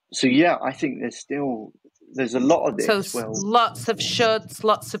 So yeah, I think there's a lot of this. So lots of shoulds,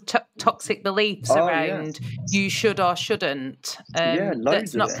 lots of toxic beliefs around you should or shouldn't.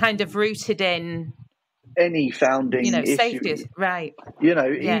 That's not kind of rooted in any founding issue. Safety, right?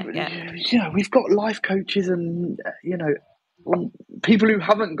 We've got life coaches and people who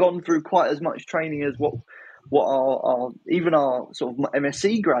haven't gone through quite as much training as what our even our sort of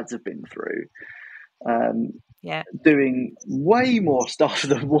MSc grads have been through. Doing way more stuff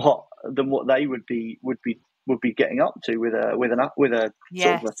than what they would be getting up to with a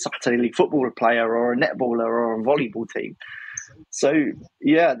sort of a Saturday League football player or a netballer or a volleyball team. So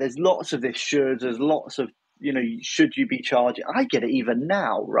there's lots of this should. There's lots of should you be charging? I get it even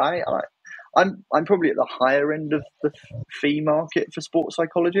now, right? I'm probably at the higher end of the fee market for sports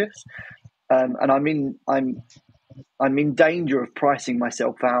psychologists, and I'm in danger of pricing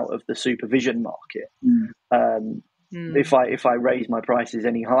myself out of the supervision market if I raise my prices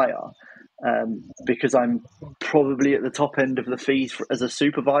any higher, because I'm probably at the top end of the fees as a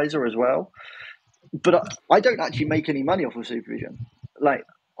supervisor as well. But I don't actually make any money off of supervision. Like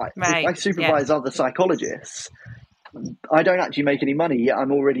if I supervise other psychologists, I don't actually make any money, yet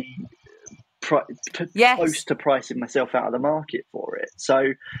I'm already close to pricing myself out of the market for it.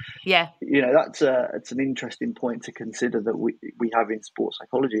 So that's it's an interesting point to consider that we have in sports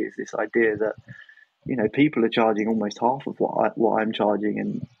psychology, is this idea that people are charging almost half of what I'm charging,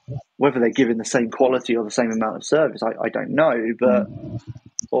 and whether they're given the same quality or the same amount of service, I don't know, but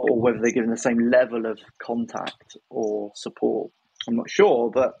or whether they're given the same level of contact or support, I'm not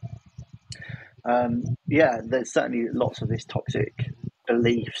sure. But there's certainly lots of this toxic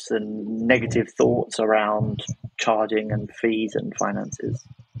beliefs and negative thoughts around charging and fees and finances,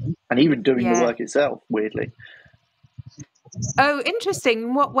 and even doing the work itself, weirdly. Oh, interesting.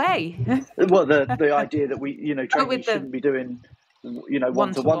 In what way? Well, the idea that we, trainees shouldn't be doing,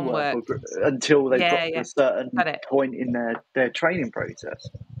 one-to-one work until they've got a certain point in their training process.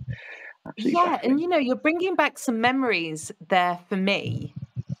 Absolutely shocking. And you're bringing back some memories there for me,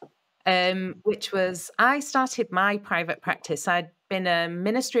 which was I started my private practice. I'd been a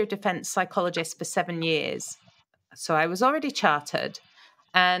Ministry of Defence psychologist for 7 years, so I was already chartered,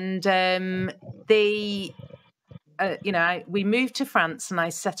 and we moved to France and I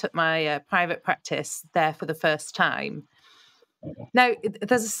set up my private practice there for the first time. Now,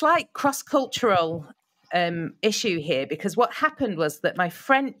 there's a slight cross-cultural issue here, because what happened was that my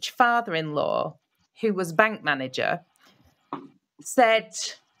French father-in-law, who was bank manager, said,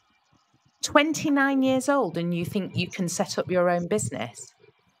 29 years old and you think you can set up your own business?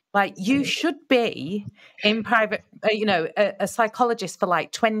 Like, you should be in private, a psychologist for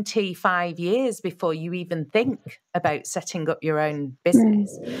like 25 years before you even think about setting up your own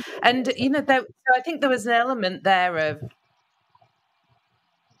business. And, so I think there was an element there of,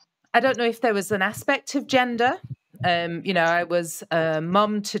 I don't know if there was an aspect of gender. I was a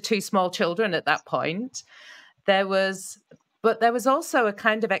mum to 2 small children at that point. But there was also a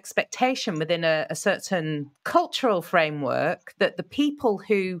kind of expectation within a certain cultural framework that the people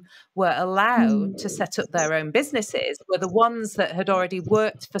who were allowed to set up their own businesses were the ones that had already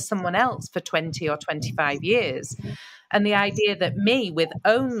worked for someone else for 20 or 25 years. And the idea that me, with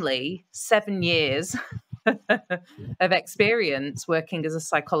only 7 years of experience working as a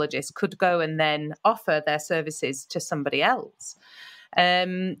psychologist could go and then offer their services to somebody else.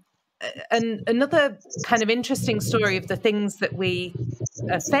 And another kind of interesting story of the things that we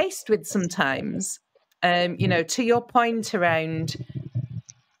are faced with sometimes, to your point around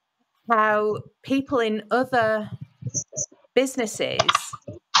how people in other businesses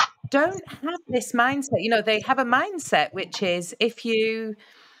don't have this mindset. They have a mindset which is if you're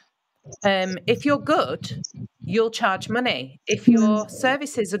good, you'll charge money. If your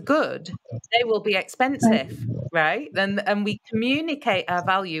services are good, they will be expensive, right? And we communicate our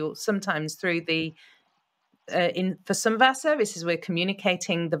value sometimes through for some of our services, we're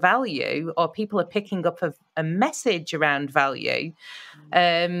communicating the value, or people are picking up a message around value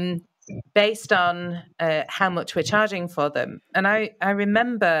based on how much we're charging for them. And I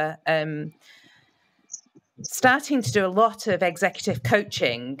remember starting to do a lot of executive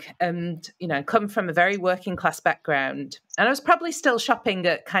coaching and, come from a very working class background. And I was probably still shopping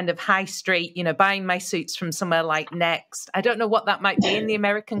at kind of high street, buying my suits from somewhere like Next. I don't know what that might be in the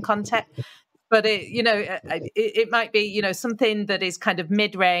American context, but it might be, something that is kind of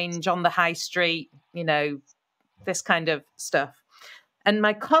mid-range on the high street, this kind of stuff. And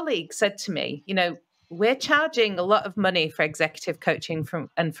my colleague said to me, we're charging a lot of money for executive coaching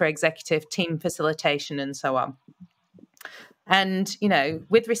and for executive team facilitation and so on. And,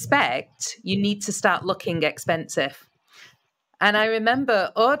 with respect, you need to start looking expensive. And I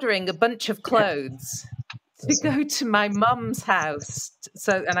remember ordering a bunch of clothes to go to my mum's house.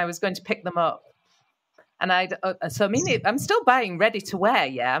 And I was going to pick them up. And I'm still buying ready to wear.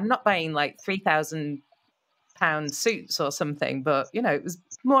 Yeah. I'm not buying like £3,000 suits or something, but, it was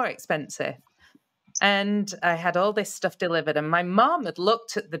more expensive. And I had all this stuff delivered, and my mom had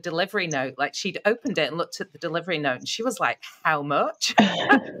looked at the delivery note, like she'd opened it and looked at the delivery note, and she was like, "How much?"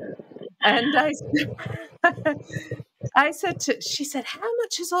 And she said, "How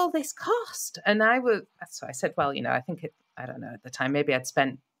much does all this cost?" And so I said, "Well, I think I don't know at the time, maybe I'd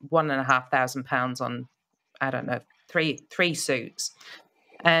spent £1,500 on, I don't know, three suits."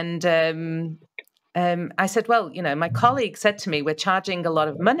 And I said, "Well, my colleague said to me, we're charging a lot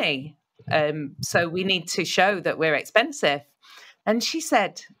of money. So we need to show that we're expensive." And she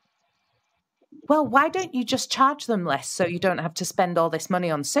said, "Well, why don't you just charge them less so you don't have to spend all this money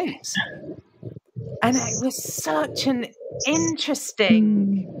on suits?" And it was such an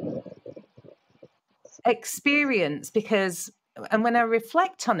interesting experience because, and when I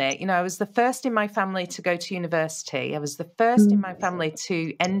reflect on it, I was the first in my family to go to university. I was the first in my family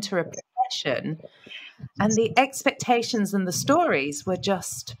to enter a profession, and the expectations and the stories were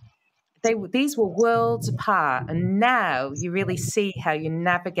just... these were worlds apart, and now you really see how you're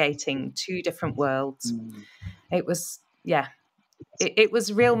navigating two different worlds. It was, it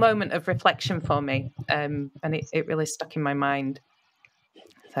was a real moment of reflection for me, and it really stuck in my mind.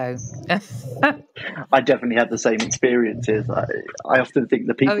 So I definitely had the same experiences. I often think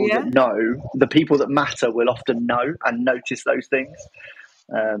the people that know, the people that matter, will often know and notice those things.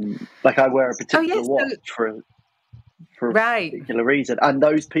 Like I wear a particular watch for a particular reason, and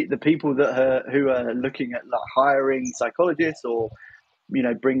the people that who are looking at like hiring psychologists or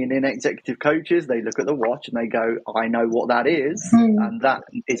bringing in executive coaches, they look at the watch and they go, "I know what that is," and that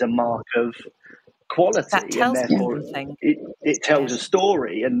is a mark of quality. That tells and therefore something. It tells a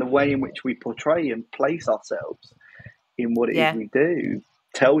story, and the way in which we portray and place ourselves in what it is we do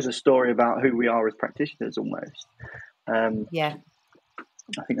tells a story about who we are as practitioners almost.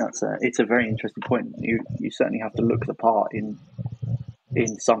 I think it's a very interesting point. You certainly have to look the part in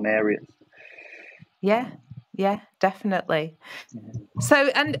some areas. Yeah, definitely. So,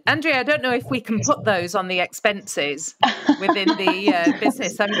 and Andrea, I don't know if we can put those on the expenses within the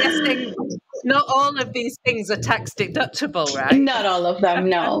business. I'm guessing not all of these things are tax deductible, right? Not all of them.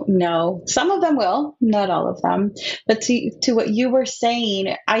 No. Some of them will, not all of them. But to what you were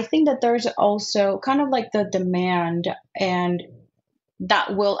saying, I think that there's also kind of like the demand, and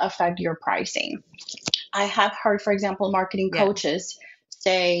that will affect your pricing. I have heard, for example, marketing coaches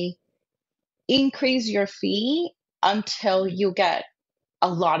say, increase your fee until you get a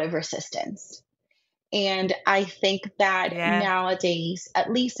lot of resistance. And I think that nowadays,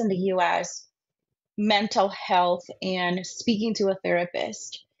 at least in the US, mental health and speaking to a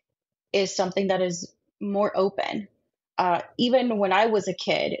therapist is something that is more open. Even when I was a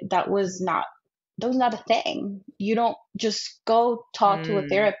kid, that was not a thing. You don't just go talk to a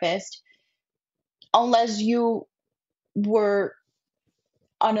therapist unless you were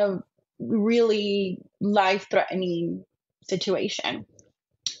on a really life-threatening situation.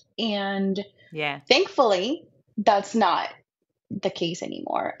 And thankfully, that's not the case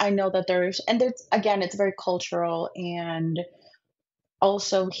anymore. I know that there's again, it's very cultural, and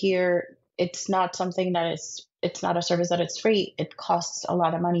also here it's not something that it's not a service that it's free. It costs a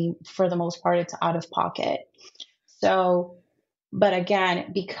lot of money. For the most part, it's out of pocket. So, but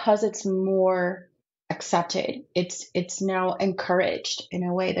again, because it's more accepted, it's now encouraged in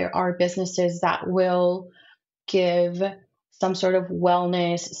a way. There are businesses that will give some sort of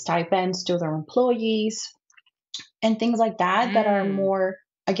wellness stipends to their employees and things like that that are more,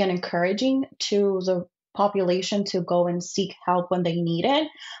 again, encouraging to the population to go and seek help when they need it.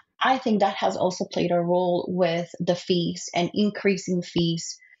 I think that has also played a role with the fees and increasing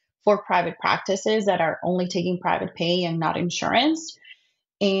fees for private practices that are only taking private pay and not insurance.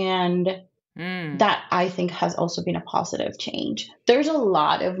 And that, I think, has also been a positive change. There's a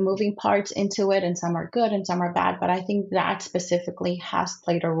lot of moving parts into it, and some are good and some are bad, but I think that specifically has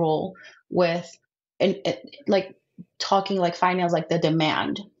played a role with, like, talking like finance, like the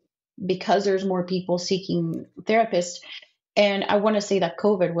demand, because there's more people seeking therapists. And I want to say that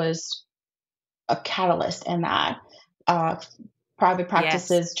COVID was a catalyst in that. Private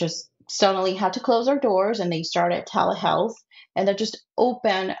practices just suddenly had to close their doors, and they started telehealth, and that just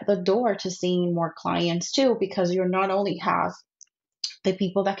opened the door to seeing more clients too, because you not only have the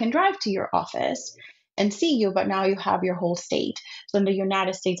people that can drive to your office and see you, but now you have your whole state. So in the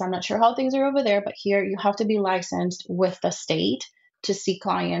United States, I'm not sure how things are over there, but here you have to be licensed with the state to see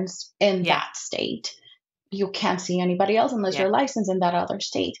clients in that state. You can't see anybody else unless you're licensed in that other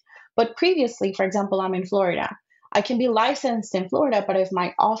state. But previously, for example, I'm in Florida. I can be licensed in Florida, but if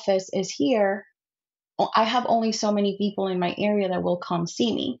my office is here, I have only so many people in my area that will come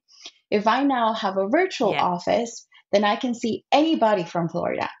see me. If I now have a virtual office, then I can see anybody from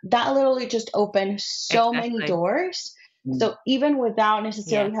Florida. That literally just opened so many doors. So even without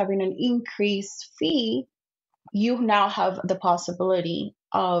necessarily having an increased fee, you now have the possibility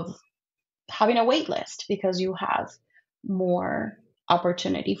of having a wait list because you have more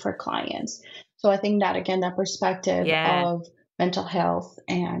opportunity for clients. So I think that, again, that perspective of mental health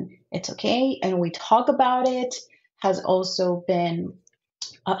and it's okay, and we talk about it, has also been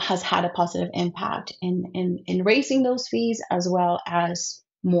has had a positive impact in raising those fees, as well as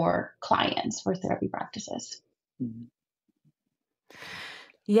more clients for therapy practices.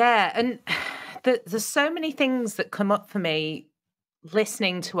 Yeah, and there's so many things that come up for me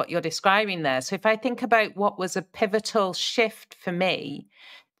listening to what you're describing there. So if I think about what was a pivotal shift for me,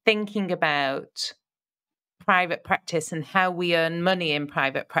 thinking about private practice and how we earn money in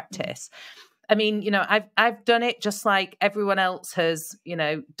private practice. I mean, you know, I've done it just like everyone else has, you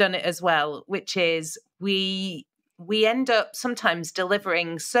know, done it as well, which is we end up sometimes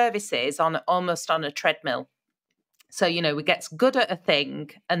delivering services almost on a treadmill. So, you know, we get good at a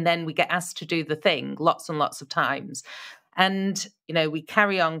thing and then we get asked to do the thing lots and lots of times. And, you know, we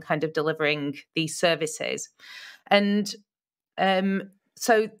carry on kind of delivering these services. And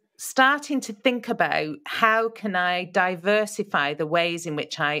so starting to think about how can I diversify the ways in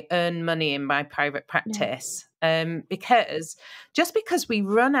which I earn money in my private practice? Because just because we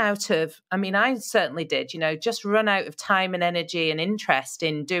run out of, I mean, I certainly did, you know, just run out of time and energy and interest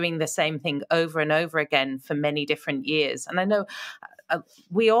in doing the same thing over and over again for many different years. And I know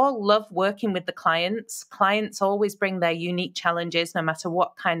we all love working with the clients. Clients always bring their unique challenges, no matter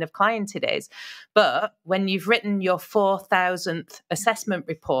what kind of client it is. But when you've written your 4,000th assessment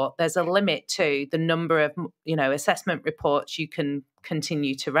report, there's a limit to the number of, you know, assessment reports you can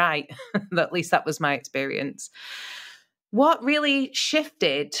continue to write. At least that was my experience. What really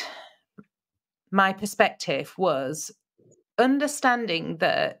shifted my perspective was understanding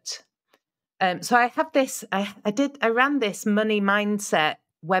that so I have this, I ran this money mindset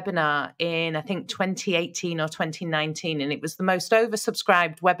webinar in, I think, 2018 or 2019, and it was the most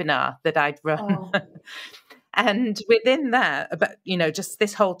oversubscribed webinar that I'd run. And within that, about, you know, just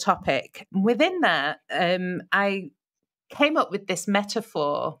this whole topic, within that, I came up with this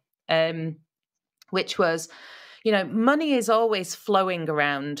metaphor, which was, you know, money is always flowing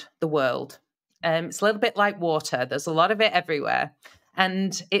around the world. It's a little bit like water. There's a lot of it everywhere.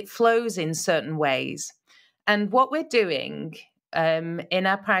 And it flows in certain ways. And what we're doing in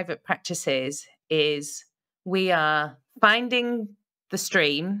our private practices is we are finding the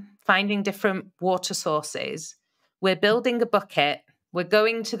stream, finding different water sources. We're building a bucket. We're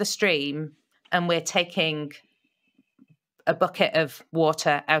going to the stream and we're taking a bucket of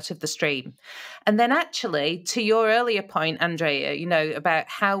water out of the stream. And then actually, to your earlier point, Andrea, you know, about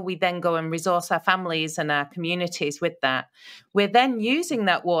how we then go and resource our families and our communities with that, we're then using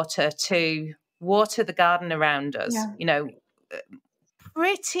that water to water the garden around us. You know,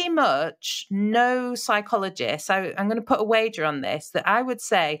 pretty much no psychologists. I'm going to put a wager on this that I would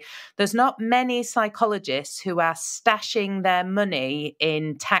say there's not many psychologists who are stashing their money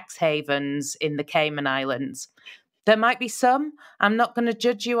in tax havens in the Cayman Islands. There might be some. I'm not going to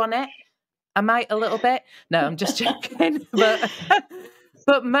judge you on it. I might a little bit. No, I'm just joking.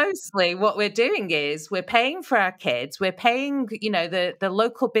 But mostly what we're doing is we're paying for our kids. We're paying, the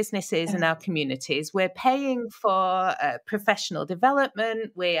local businesses in our communities. We're paying for professional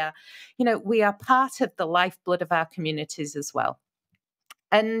development. We are part of the lifeblood of our communities as well.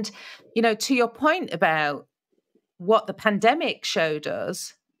 And, to your point about what the pandemic showed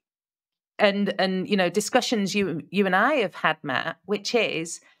us and discussions you and I have had, Matt, which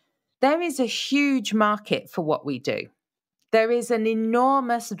is there is a huge market for what we do. There is an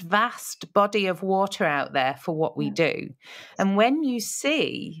enormous, vast body of water out there for what we do. And when you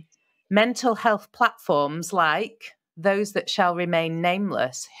see mental health platforms like those that shall remain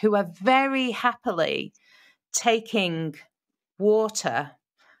nameless, who are very happily taking water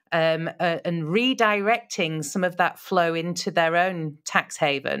and redirecting some of that flow into their own tax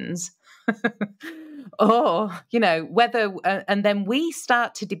havens, or, whether, and then we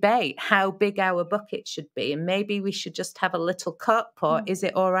start to debate how big our bucket should be. And maybe we should just have a little cup, or is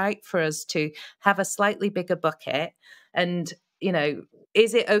it all right for us to have a slightly bigger bucket? And,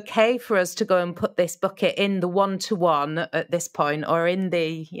 is it okay for us to go and put this bucket in the one-to-one at this point, or in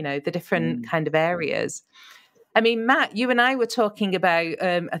the, the different kind of areas? I mean, Matt, you and I were talking about,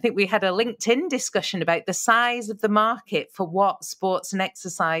 I think we had a LinkedIn discussion about the size of the market for what sports and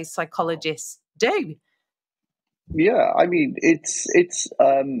exercise psychologists do. Yeah, I mean,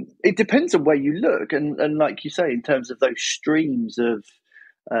 it depends on where you look, and like you say, in terms of those streams of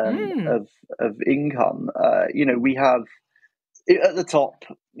income, we have at the top,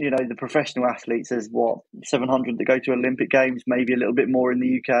 the professional athletes. There's 700 that go to Olympic Games, maybe a little bit more in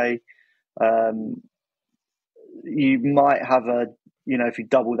the UK. You might have if you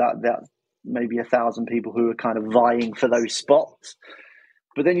double that maybe 1,000 people who are kind of vying for those spots.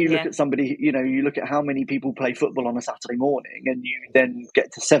 But then you look at somebody, you look at how many people play football on a Saturday morning, and you then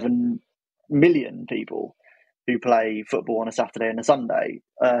get to 7 million people who play football on a Saturday and a Sunday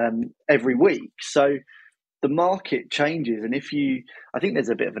every week. So the market changes. And I think there's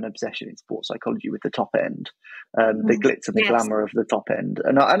a bit of an obsession in sports psychology with the top end, the glitz and the glamour of the top end.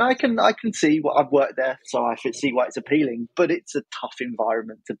 And I can see what I've worked there, so I see why it's appealing, but it's a tough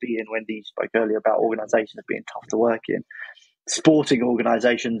environment to be in. Wendy spoke earlier about organizations being tough to work in. Sporting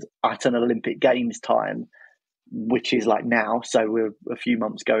organizations at an Olympic Games time, which is like now, so we're a few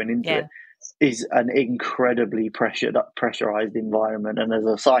months going into it, is an incredibly pressurized environment. And as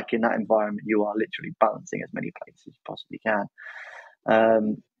a psych in that environment, you are literally balancing as many plates as you possibly can.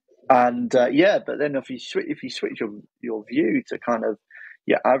 But then if you switch your view to kind of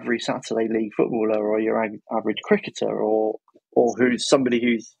your average Saturday league footballer, or your average cricketer, or who's somebody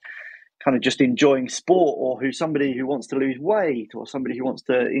who's kind of just enjoying sport, or who's somebody who wants to lose weight, or somebody who wants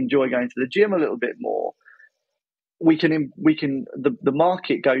to enjoy going to the gym a little bit more, the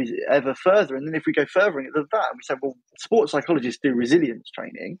market goes ever further. And then if we go further into that, and we say, well, sports psychologists do resilience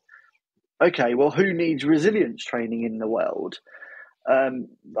training. Okay, well, who needs resilience training in the world? I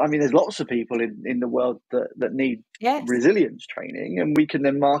mean, there's lots of people in the world that need resilience training, and we can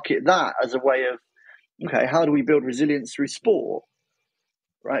then market that as a way of, okay, how do we build resilience through sport?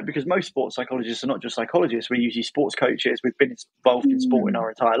 Right, because most sports psychologists are not just psychologists. We're usually sports coaches. We've been involved in sport in our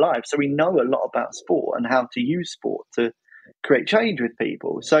entire lives, so we know a lot about sport and how to use sport to create change with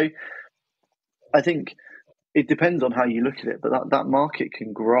people. So I think it depends on how you look at it, but that market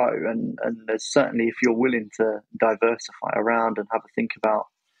can grow, and there's certainly, if you're willing to diversify around and have a think about,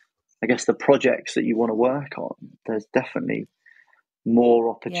 I guess, the projects that you want to work on, there's definitely more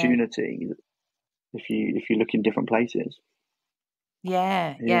opportunity if you look in different places.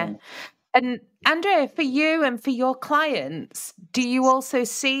 Yeah. And Andrea, for you and for your clients, do you also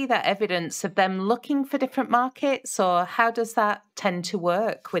see that evidence of them looking for different markets, or how does that tend to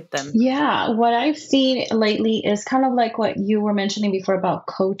work with them? Yeah, what I've seen lately is kind of like what you were mentioning before about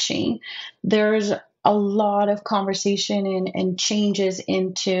coaching. There's a lot of conversation and changes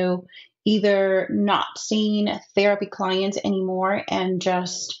into either not seeing therapy clients anymore and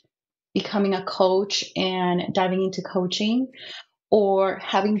just becoming a coach and diving into coaching, or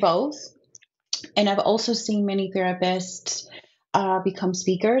having both. And I've also seen many therapists become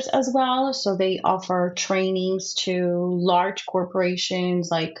speakers as well. So they offer trainings to large corporations,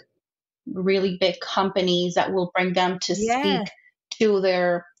 like really big companies, that will bring them to speak to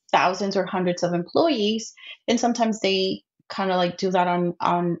their thousands or hundreds of employees. And sometimes they kind of like do that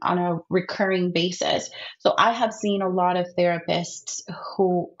on a recurring basis. So I have seen a lot of therapists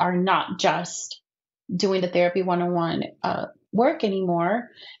who are not just doing the therapy one-on-one work anymore.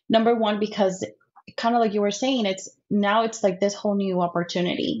 Number one, because kind of like you were saying, it's like this whole new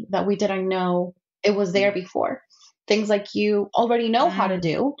opportunity that we didn't know it was there before. Things like you already know how to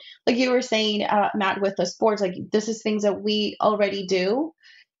do, like you were saying, Matt, with the sports, like this is things that we already do,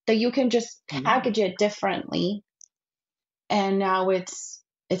 that you can just package it differently. And now it's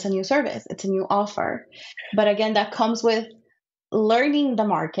a new service, it's a new offer. But again, that comes with learning the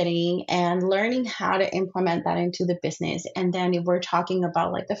marketing and learning how to implement that into the business. And then if we're talking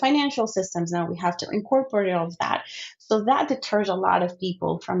about like the financial systems, now we have to incorporate all of that. So that deters a lot of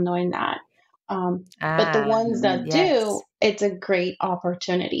people from knowing that. But the ones that do, it's a great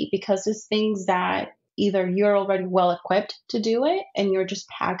opportunity, because it's things that either you're already well equipped to do it and you're just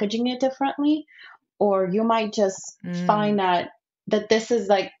packaging it differently, or you might just find that this is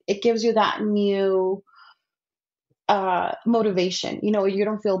like, it gives you that new motivation. You know, you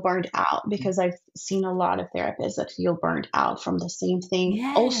don't feel burned out, because I've seen a lot of therapists that feel burned out from the same thing.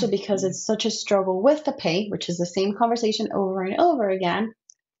 Yeah. Also because it's such a struggle with the pay, which is the same conversation over and over again.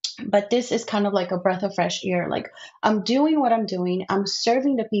 But this is kind of like a breath of fresh air. Like, I'm doing what I'm doing. I'm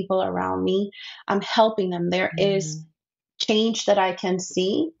serving the people around me. I'm helping them. There is change that I can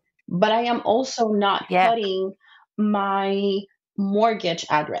see, but I am also not putting my mortgage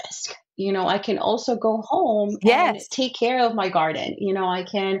at risk. You know, I can also go home and take care of my garden. You know, I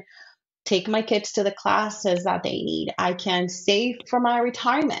can take my kids to the classes that they need. I can save for my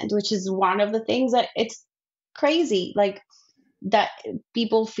retirement, which is one of the things that it's crazy. Like, that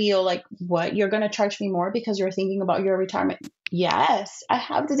people feel like, what, you're going to charge me more because you're thinking about your retirement? Yes, I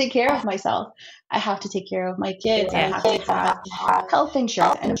have to take care of myself. I have to take care of my kids. I have to have health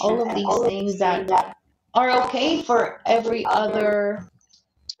insurance and all of these things that are okay for every other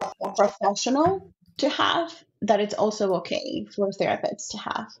professional to have, that it's also okay for therapists to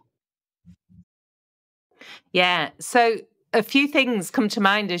have. Yeah. So a few things come to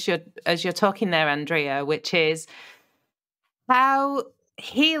mind as you're talking there, Andrea, which is how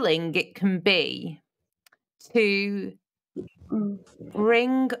healing it can be to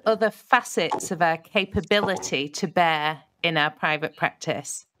bring other facets of our capability to bear in our private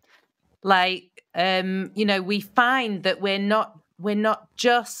practice. Like, you know, we find that we're not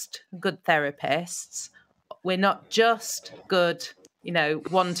just good therapists. We're not just good, you know,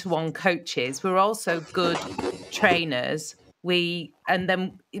 one-to-one coaches. We're also good trainers.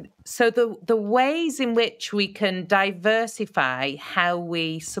 So the ways in which we can diversify how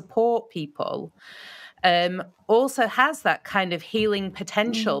we support people also has that kind of healing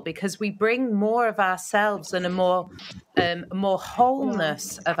potential, because we bring more of ourselves and a more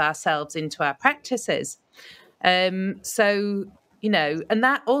wholeness of ourselves into our practices. So, you know, and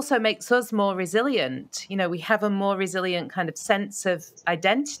that also makes us more resilient. You know, we have a more resilient kind of sense of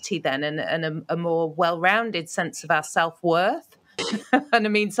identity then, and a more well-rounded sense of our self-worth. And I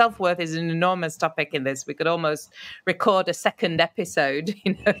mean, self-worth is an enormous topic in this. We could almost record a second episode,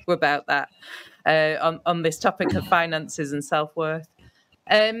 you know, about that on this topic of finances and self-worth.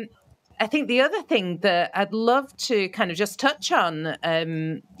 I think the other thing that I'd love to kind of just touch on,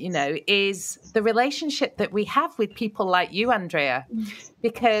 you know, is the relationship that we have with people like you, Andrea,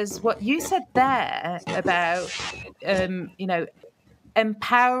 because what you said there about, you know,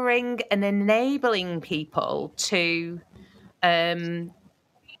 empowering and enabling people to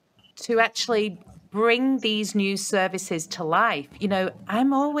actually bring these new services to life. You know,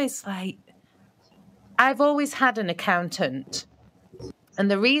 I'm always like, I've always had an accountant. And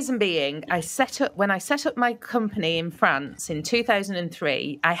the reason being, when I set up my company in France in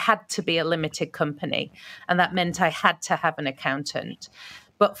 2003, I had to be a limited company. And that meant I had to have an accountant.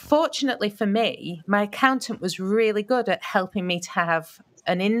 But fortunately for me, my accountant was really good at helping me to have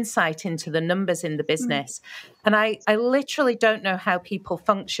an insight into the numbers in the business. And I literally don't know how people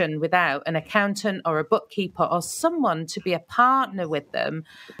function without an accountant or a bookkeeper or someone to be a partner with them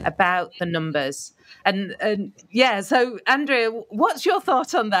about the numbers. And yeah, so Andrea, what's your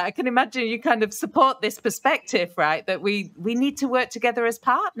thought on that? I can imagine you kind of support this perspective, right? That we need to work together as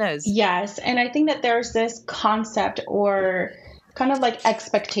partners. Yes. And I think that there's this concept or kind of like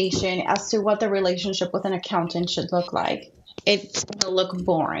expectation as to what the relationship with an accountant should look like. It's going to look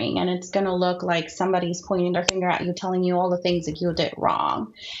boring, and it's going to look like somebody's pointing their finger at you, telling you all the things that you did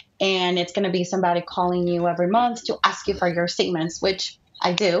wrong. And it's going to be somebody calling you every month to ask you for your statements, which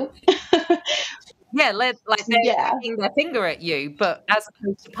I do. Yeah, like they're pointing their finger at you, but as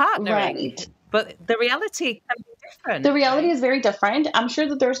opposed to partnering. Right. But the reality can be different. The reality is very different. I'm sure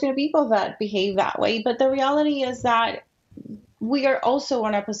that there's going to be people that behave that way, but the reality is that we are also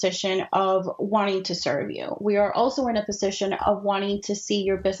in a position of wanting to serve you. We are also in a position of wanting to see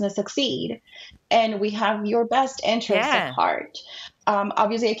your business succeed. And we have your best interest at Yeah. heart.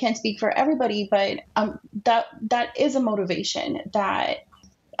 Obviously, I can't speak for everybody, but that is a motivation that,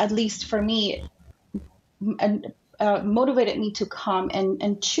 at least for me, motivated me to come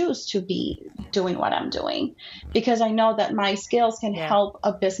and choose to be doing what I'm doing, because I know that my skills can Yeah. help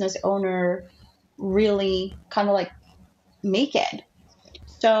a business owner really kind of like make it.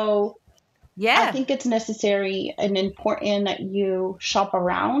 So I Yeah. think it's necessary and important that you shop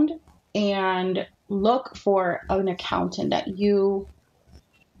around and look for an accountant that you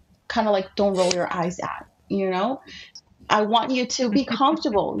kind of like don't roll your eyes at, you know? I want you to be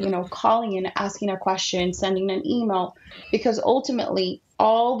comfortable, calling and asking a question, sending an email, because ultimately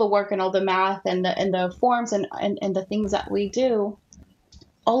all the work and all the math and the forms and the things that we do,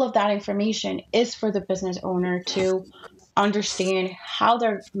 all of that information is for the business owner to understand how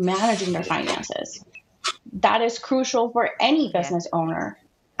they're managing their finances. That is crucial for any Yeah. business owner.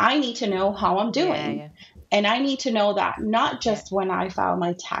 I need to know how I'm doing. Yeah. And I need to know that not Yeah. just when I file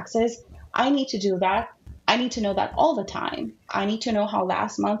my taxes. I need to do that. I need to know that all the time. I need to know how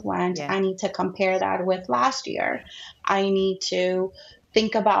last month went. Yeah. I need to compare that with last year. I need to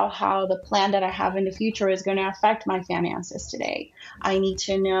think about how the plan that I have in the future is going to affect my finances today. I need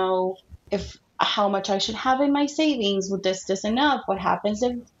to know if how much I should have in my savings. Would this enough? What happens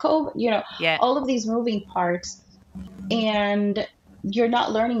if COVID, Yeah. all of these moving parts. And you're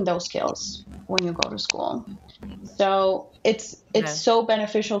not learning those skills when you go to school. So it's No. so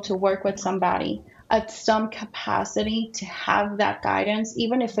beneficial to work with somebody at some capacity to have that guidance,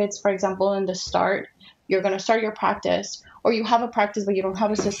 even if it's, for example, in the start, you're going to start your practice, or you have a practice but you don't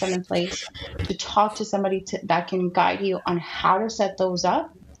have a system in place, to talk to somebody that can guide you on how to set those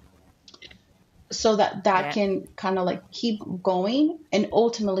up, so that Yeah. can kind of like keep going, and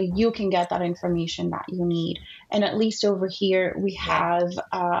ultimately you can get that information that you need. And at least over here we Yeah. have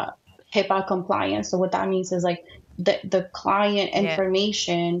HIPAA compliance. So what that means is like the client Yeah.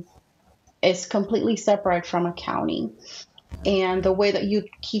 information is completely separate from accounting, and the way that you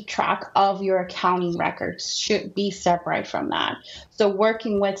keep track of your accounting records should be separate from that. So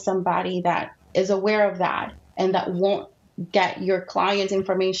working with somebody that is aware of that and that won't get your client's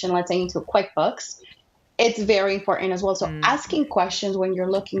information, let's say, into QuickBooks, it's very important as well. So asking questions when you're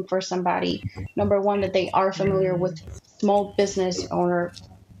looking for somebody, number one, that they are familiar with small business owner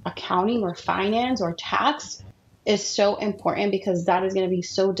accounting or finance or tax, is so important, because that is going to be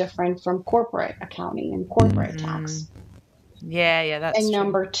so different from corporate accounting and corporate tax. Yeah. That's And true.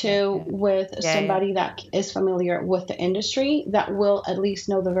 number two, with Yeah. somebody that is familiar with the industry, that will at least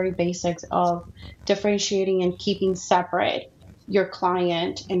know the very basics of differentiating and keeping separate your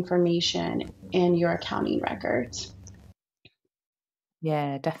client information and your accounting records.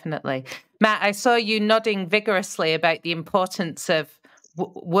 Yeah, definitely. Matt, I saw you nodding vigorously about the importance of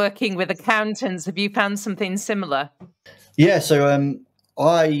working with accountants. Have you found something similar? Yeah, so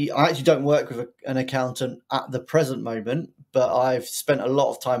I actually don't work with an accountant at the present moment, but I've spent a lot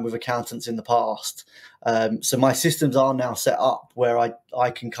of time with accountants in the past. So my systems are now set up where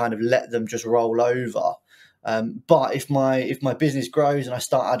I can kind of let them just roll over. But if my business grows and I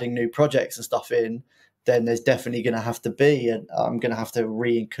start adding new projects and stuff in, then there's definitely going to have to be, and I'm going to have to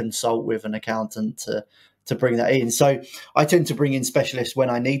re-consult with an accountant to bring that in. So I tend to bring in specialists when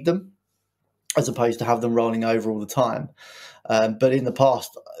I need them, as opposed to have them rolling over all the time. But in the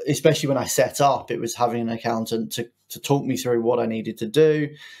past, especially when I set up, it was having an accountant to talk me through what I needed to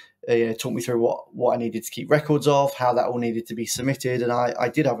do, talk me through what I needed to keep records of, how that all needed to be submitted. And I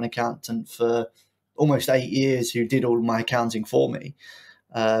did have an accountant for almost 8 years who did all my accounting for me.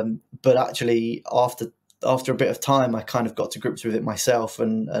 But actually, after a bit of time, I kind of got to grips with it myself,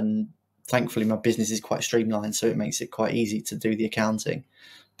 and thankfully my business is quite streamlined, so it makes it quite easy to do the accounting.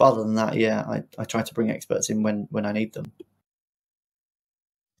 But other than that, yeah, I try to bring experts in when I need them.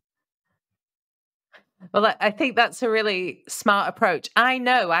 Well, I think that's a really smart approach. I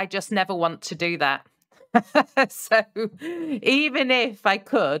know I just never want to do that. So even if I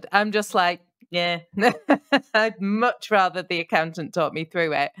could, I'm just like, yeah, I'd much rather the accountant talk me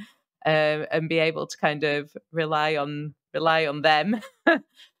through it, and be able to kind of rely on them.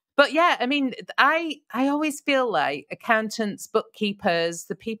 But yeah, I mean, I always feel like accountants, bookkeepers,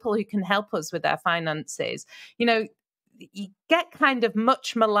 the people who can help us with our finances, you get kind of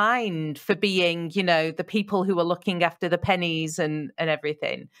much maligned for being, the people who are looking after the pennies and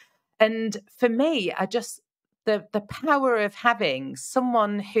everything. And for me, the power of having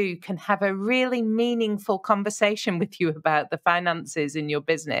someone who can have a really meaningful conversation with you about the finances in your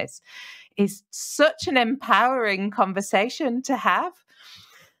business is such an empowering conversation to have.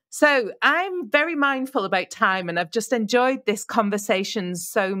 So I'm very mindful about time, and I've just enjoyed this conversation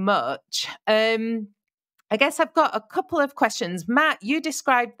so much. I guess I've got a couple of questions. Matt, you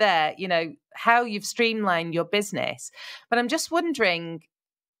described there, how you've streamlined your business, but I'm just wondering,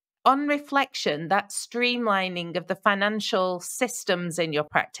 on reflection, that streamlining of the financial systems in your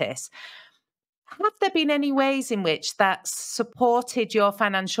practice, have there been any ways in which that supported your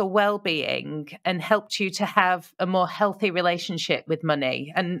financial well-being and helped you to have a more healthy relationship with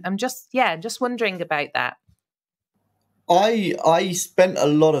money? And I'm just wondering about that. I spent a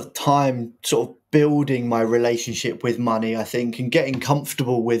lot of time sort of building my relationship with money, I think, and getting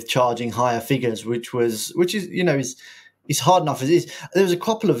comfortable with charging higher figures, which is is hard enough as it is. There was a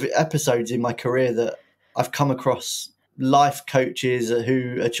couple of episodes in my career that I've come across life coaches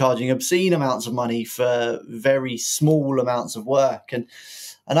who are charging obscene amounts of money for very small amounts of work, and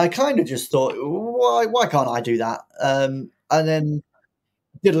I kind of just thought, why can't I do that? And then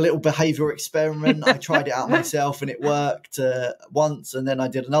did a little behavioral experiment. I tried it out myself and it worked once, and then I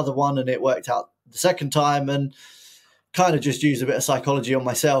did another one and it worked out the second time, and kind of just used a bit of psychology on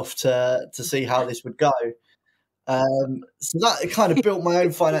myself to see how this would go. So that kind of built my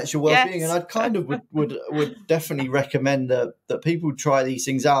own financial well-being. Yes. And I kind of would definitely recommend that people try these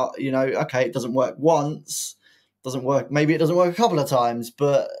things out. Okay, it doesn't work once, maybe it doesn't work a couple of times,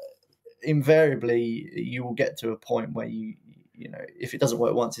 but invariably you will get to a point where if it doesn't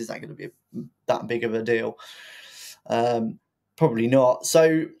work once, is that going to be that big of a deal? Probably not.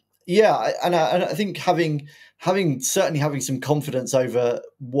 So yeah, and I think having some confidence over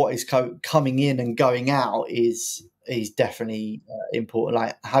what is coming in and going out is definitely important.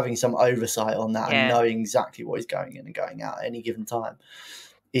 Like having some oversight on that and knowing exactly what is going in and going out at any given time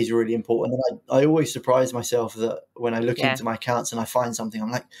is really important. And I always surprise myself that when I look into my accounts and I find something,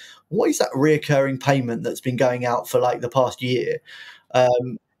 I'm like, what is that reoccurring payment that's been going out for like the past year?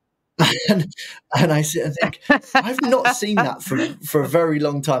 And I sit and think, I've not seen that for a very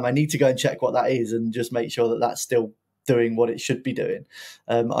long time. I need to go and check what that is and just make sure that that's still doing what it should be doing.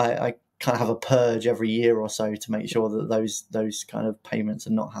 I kind of have a purge every year or so to make sure that those kind of payments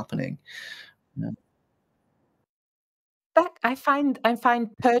are not happening. I find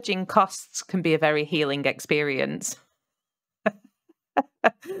purging costs can be a very healing experience.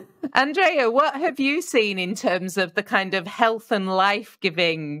 Andrea, what have you seen in terms of the kind of health and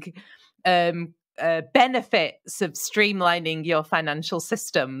life-giving benefits of streamlining your financial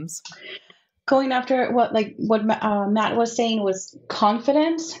systems? Going after what Matt was saying was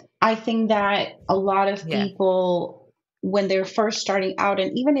confidence. I think that a lot of people, when they're first starting out,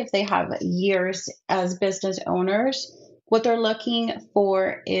 and even if they have years as business owners, what they're looking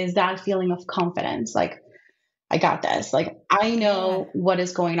for is that feeling of confidence. Like, I got this. Like, I know what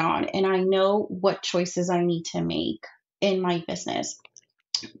is going on and I know what choices I need to make in my business.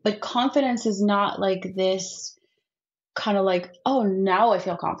 But confidence is not like this kind of like, oh, now I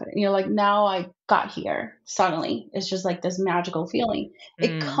feel confident. Like now I got here suddenly. It's just like this magical feeling.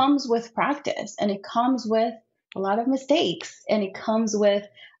 It comes with practice, and it comes with a lot of mistakes, and it comes with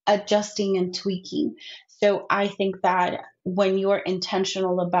adjusting and tweaking. So I think that when you're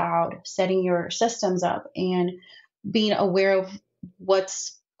intentional about setting your systems up and being aware of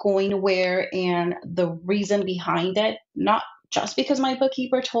what's going where and the reason behind it, not just because my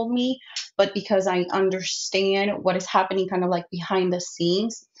bookkeeper told me, but because I understand what is happening kind of like behind the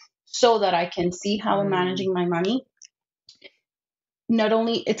scenes so that I can see how I'm managing my money. Not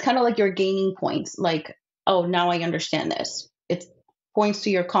only, it's kind of like you're gaining points, like, oh, now I understand this. It points to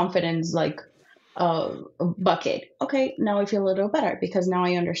your confidence, like, bucket. Okay, now I feel a little better because now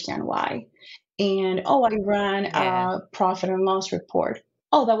I understand why. And I ran a profit and loss report.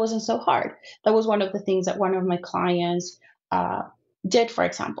 Oh, that wasn't so hard. That was one of the things that one of my clients did, for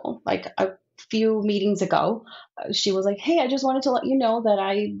example. Like a few meetings ago, she was like, hey, I just wanted to let you know that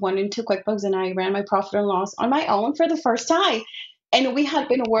I went into QuickBooks and I ran my profit and loss on my own for the first time. And we had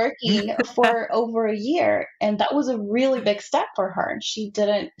been working for over a year, and that was a really big step for her. She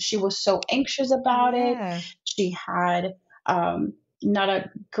was so anxious about it. She had not a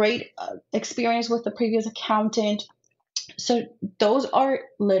great experience with the previous accountant. So those are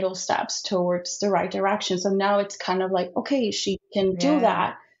little steps towards the right direction. So now it's kind of like, okay, she can do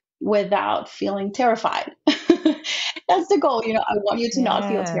that without feeling terrified. That's the goal. I want you to not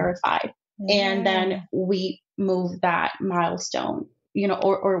feel terrified. And then we move that milestone,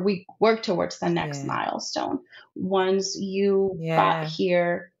 or we work towards the next milestone. Once you got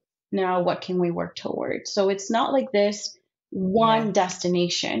here, now what can we work towards? So it's not like this one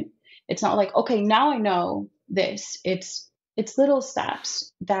destination. It's not like, okay, now I know this. It's It's little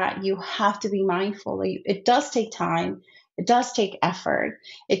steps that you have to be mindful. It does take time. It does take effort.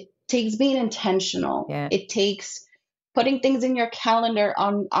 It takes being intentional. Yeah. It takes putting things in your calendar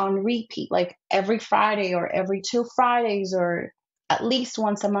on repeat, like every Friday or every 2 Fridays or at least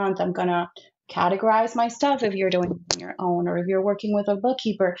once a month. I'm gonna categorize my stuff. If you're doing it on your own, or if you're working with a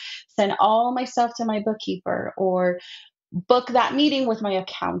bookkeeper, send all my stuff to my bookkeeper, or book that meeting with my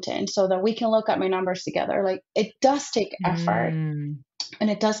accountant so that we can look at my numbers together. Like, it does take effort and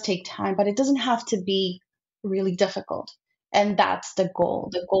it does take time, but it doesn't have to be really difficult. And that's the goal.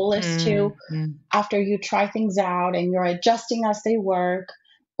 The goal is to, after you try things out and you're adjusting as they work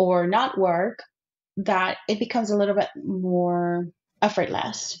or not work, that it becomes a little bit more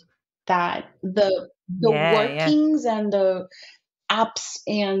effortless. That the workings and the apps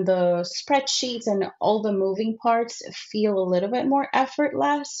and the spreadsheets and all the moving parts feel a little bit more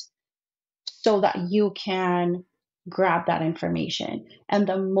effortless, so that you can grab that information. And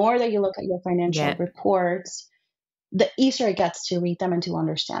the more that you look at your financial reports, the easier it gets to read them and to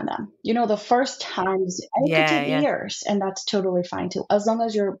understand them. The first times, and it could take years, and that's totally fine too, as long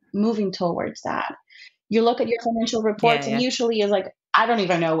as you're moving towards that. You look at your financial reports, and usually it's like, I don't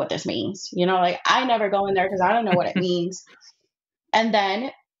even know what this means. Like, I never go in there because I don't know what it means. And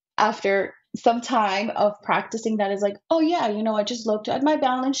then after some time of practicing that, is like, oh yeah, I just looked at my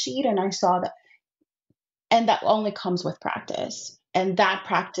balance sheet and I saw that. And that only comes with practice. And that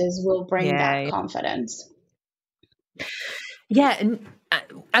practice will bring that confidence. Yeah. And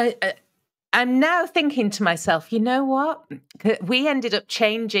I'm now thinking to myself, you know what? We ended up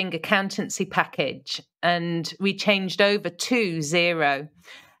changing accountancy package and we changed over to Xero.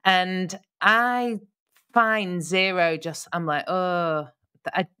 And I find Xero I'm like, oh,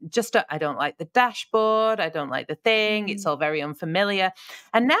 I don't like the dashboard. I don't like the thing. It's all very unfamiliar.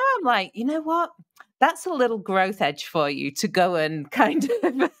 And now I'm like, you know what? That's a little growth edge for you to go and kind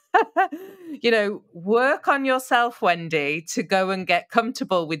of, work on yourself, Wendy, to go and get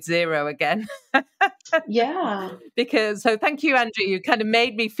comfortable with Xero again. Yeah. So thank you, Andrea. You kind of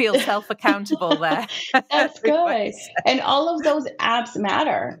made me feel self-accountable there. That's good. And all of those apps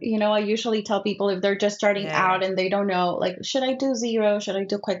matter. I usually tell people, if they're just starting out and they don't know, like, should I do Xero? Should I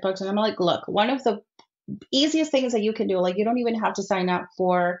do QuickBooks? And I'm like, look, one of the easiest things that you can do, like, you don't even have to sign up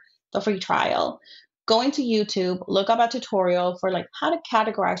for the free trial. Go into YouTube, look up a tutorial for like how to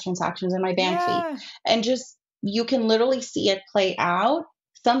categorize transactions in my bank feed, and you can literally see it play out.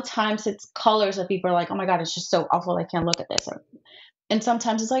 Sometimes it's colors that people are like, oh my God, it's just so awful, I can't look at this. And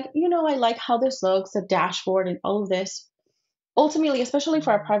sometimes it's like, I like how this looks, the dashboard and all of this. Ultimately, especially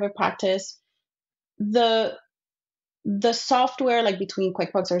for our private practice, the software, like between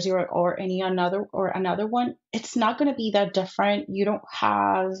QuickBooks or Xero or another one, it's not going to be that different. You don't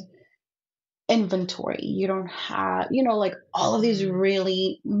have inventory. You don't have, like all of these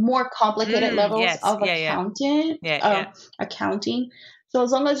really more complicated levels of accounting. So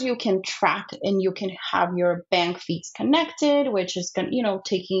as long as you can track and you can have your bank feeds connected, which is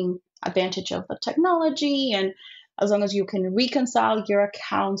taking advantage of the technology, and as long as you can reconcile your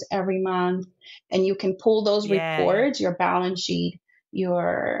accounts every month and you can pull those reports, your balance sheet,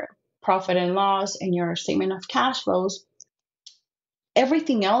 your profit and loss, and your statement of cash flows,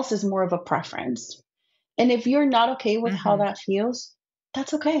 everything else is more of a preference. And if you're not okay with how that feels,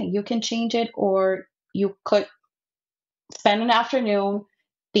 that's okay. You can change it, or you could spend an afternoon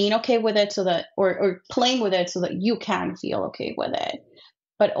being okay with it or playing with it so that you can feel okay with it.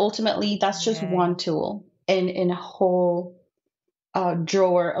 But ultimately, that's just one tool in a whole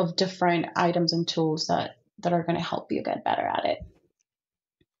drawer of different items and tools that are going to help you get better at it.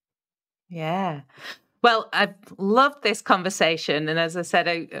 Yeah. Well, I've loved this conversation. And as I said,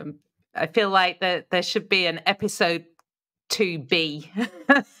 I feel like that there should be an episode 2B,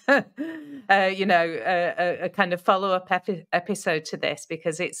 a kind of follow-up episode to this,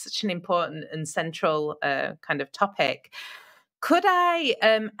 because it's such an important and central kind of topic. Could I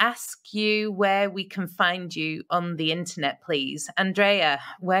ask you where we can find you on the internet, please? Andrea,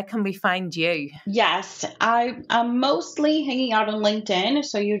 where can we find you? Yes, I'm mostly hanging out on LinkedIn.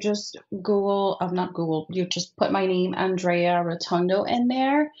 So you just you just put my name, Andrea Rotondo, in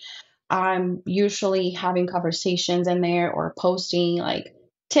there. I'm usually having conversations in there or posting like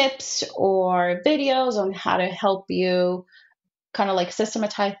tips or videos on how to help you kind of like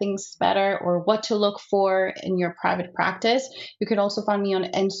systematize things better, or what to look for in your private practice. You can also find me on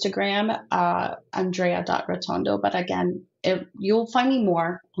Instagram, Andrea.Rotondo. But again, you'll find me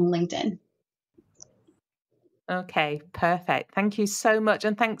more on LinkedIn. Okay, perfect. Thank you so much.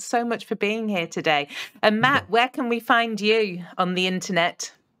 And thanks so much for being here today. And Matt, where can we find you on the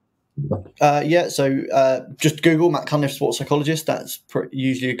internet? So just Google Matt Cunliffe Sports Psychologist. That's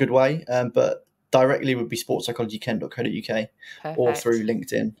usually a good way, but directly would be sportspsychologyken.co.uk or through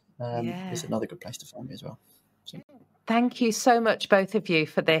LinkedIn. Is another good place to find me as well. So. Thank you so much, both of you,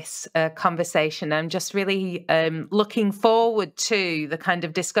 for this conversation. I'm just really looking forward to the kind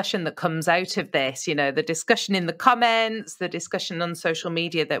of discussion that comes out of this, you know, the discussion in the comments, the discussion on social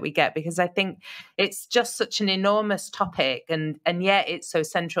media that we get, because I think it's just such an enormous topic, and yet it's so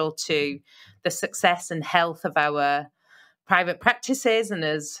central to the success and health of our private practices and,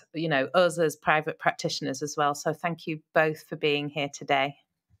 as you know, us as private practitioners as well. So thank you both for being here today.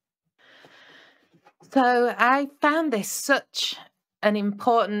 So I found this such an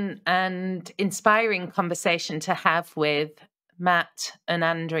important and inspiring conversation to have with Matt and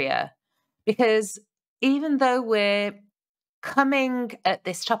Andrea, because even though we're coming at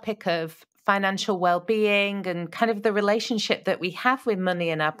this topic of financial well-being and kind of the relationship that we have with money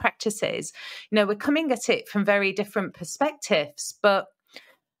in our practices, you know, we're coming at it from very different perspectives, but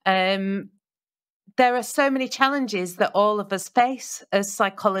there are so many challenges that all of us face as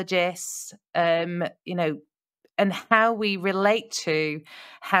psychologists, you know, and how we relate to,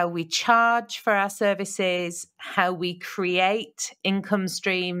 how we charge for our services, how we create income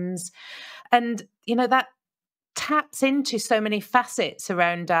streams. And, you know, that taps into so many facets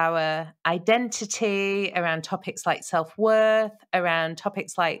around our identity, around topics like self-worth, around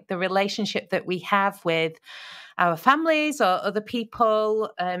topics like the relationship that we have with our families or other people,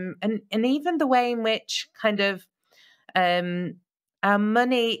 and even the way in which kind of our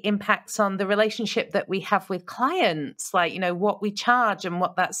money impacts on the relationship that we have with clients, like, you know, what we charge and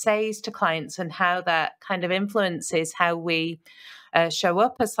what that says to clients and how that kind of influences how we show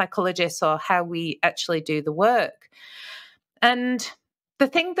up as psychologists or how we actually do the work. And the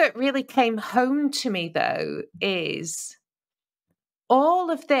thing that really came home to me, though, is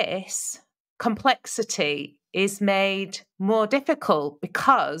all of this complexity is made more difficult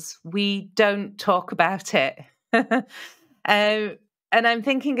because we don't talk about it. And I'm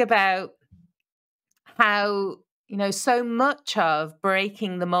thinking about how, you know, so much of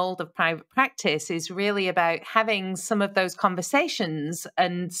breaking the mold of private practice is really about having some of those conversations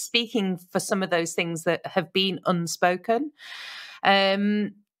and speaking for some of those things that have been unspoken.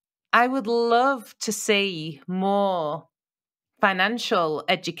 I would love to see more financial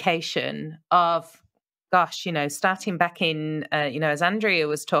education of, gosh, you know, starting back in, you know, as Andrea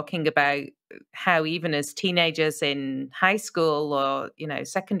was talking about how even as teenagers in high school or, you know,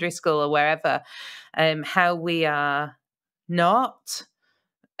 secondary school or wherever, how we are not,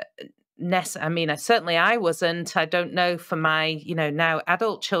 I mean, certainly I wasn't. I don't know for my, you know, now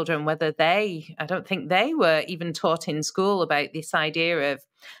adult children, whether I don't think they were even taught in school about this idea of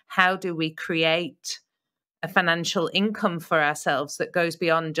how do we create a financial income for ourselves that goes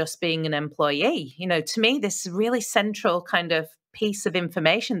beyond just being an employee. You know, to me, this is really central kind of piece of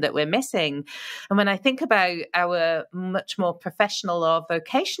information that we're missing. And when I think about our much more professional or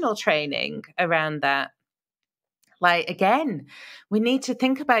vocational training around that, like, again, we need to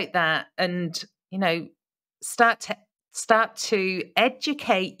think about that and, you know, start to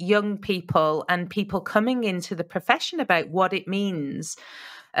educate young people and people coming into the profession about what it means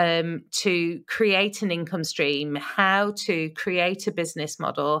to create an income stream, how to create a business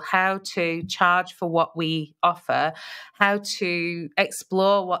model, how to charge for what we offer, how to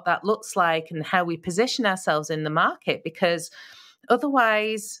explore what that looks like and how we position ourselves in the market, because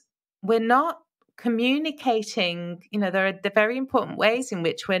otherwise we're not communicating. You know, there are the very important ways in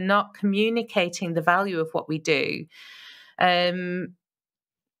which we're not communicating the value of what we do to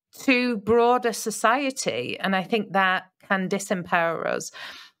broader society. And I think that can disempower us.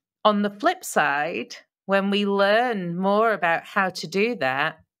 On the flip side, when we learn more about how to do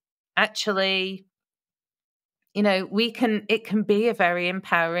that, actually, you know, it can be a very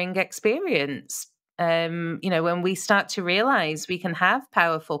empowering experience. You know, when we start to realize we can have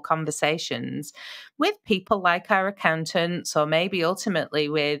powerful conversations with people like our accountants, or maybe ultimately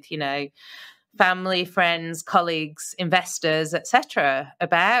with, you know, family, friends, colleagues, investors, etc.,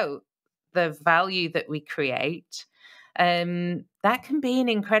 about the value that we create, that can be an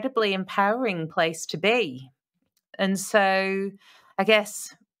incredibly empowering place to be. And so I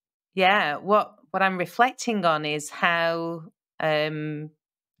guess, yeah, what I'm reflecting on is how there's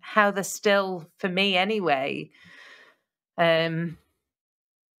still, for me anyway, how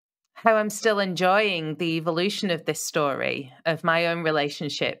I'm still enjoying the evolution of this story, of my own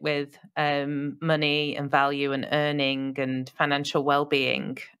relationship with money and value and earning and financial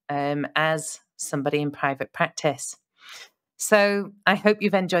well-being as somebody in private practice. So I hope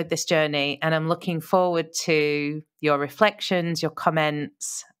you've enjoyed this journey, and I'm looking forward to your reflections, your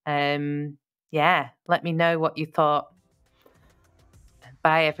comments, Let me know what you thought.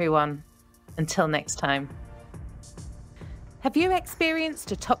 Bye, everyone. Until next time. Have you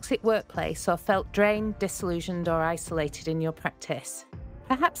experienced a toxic workplace or felt drained, disillusioned, or isolated in your practice?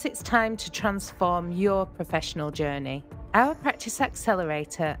 Perhaps it's time to transform your professional journey. Our Practice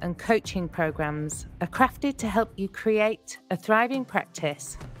Accelerator and coaching programs are crafted to help you create a thriving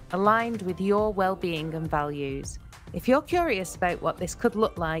practice aligned with your well-being and values. If you're curious about what this could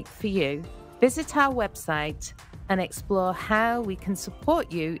look like for you, visit our website and explore how we can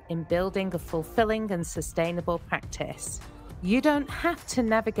support you in building a fulfilling and sustainable practice. You don't have to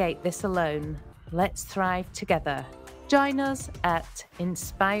navigate this alone. Let's thrive together. Join us at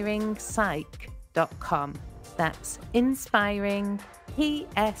inspiringpsych.com. That's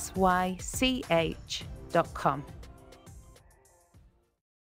inspiringpsych.com.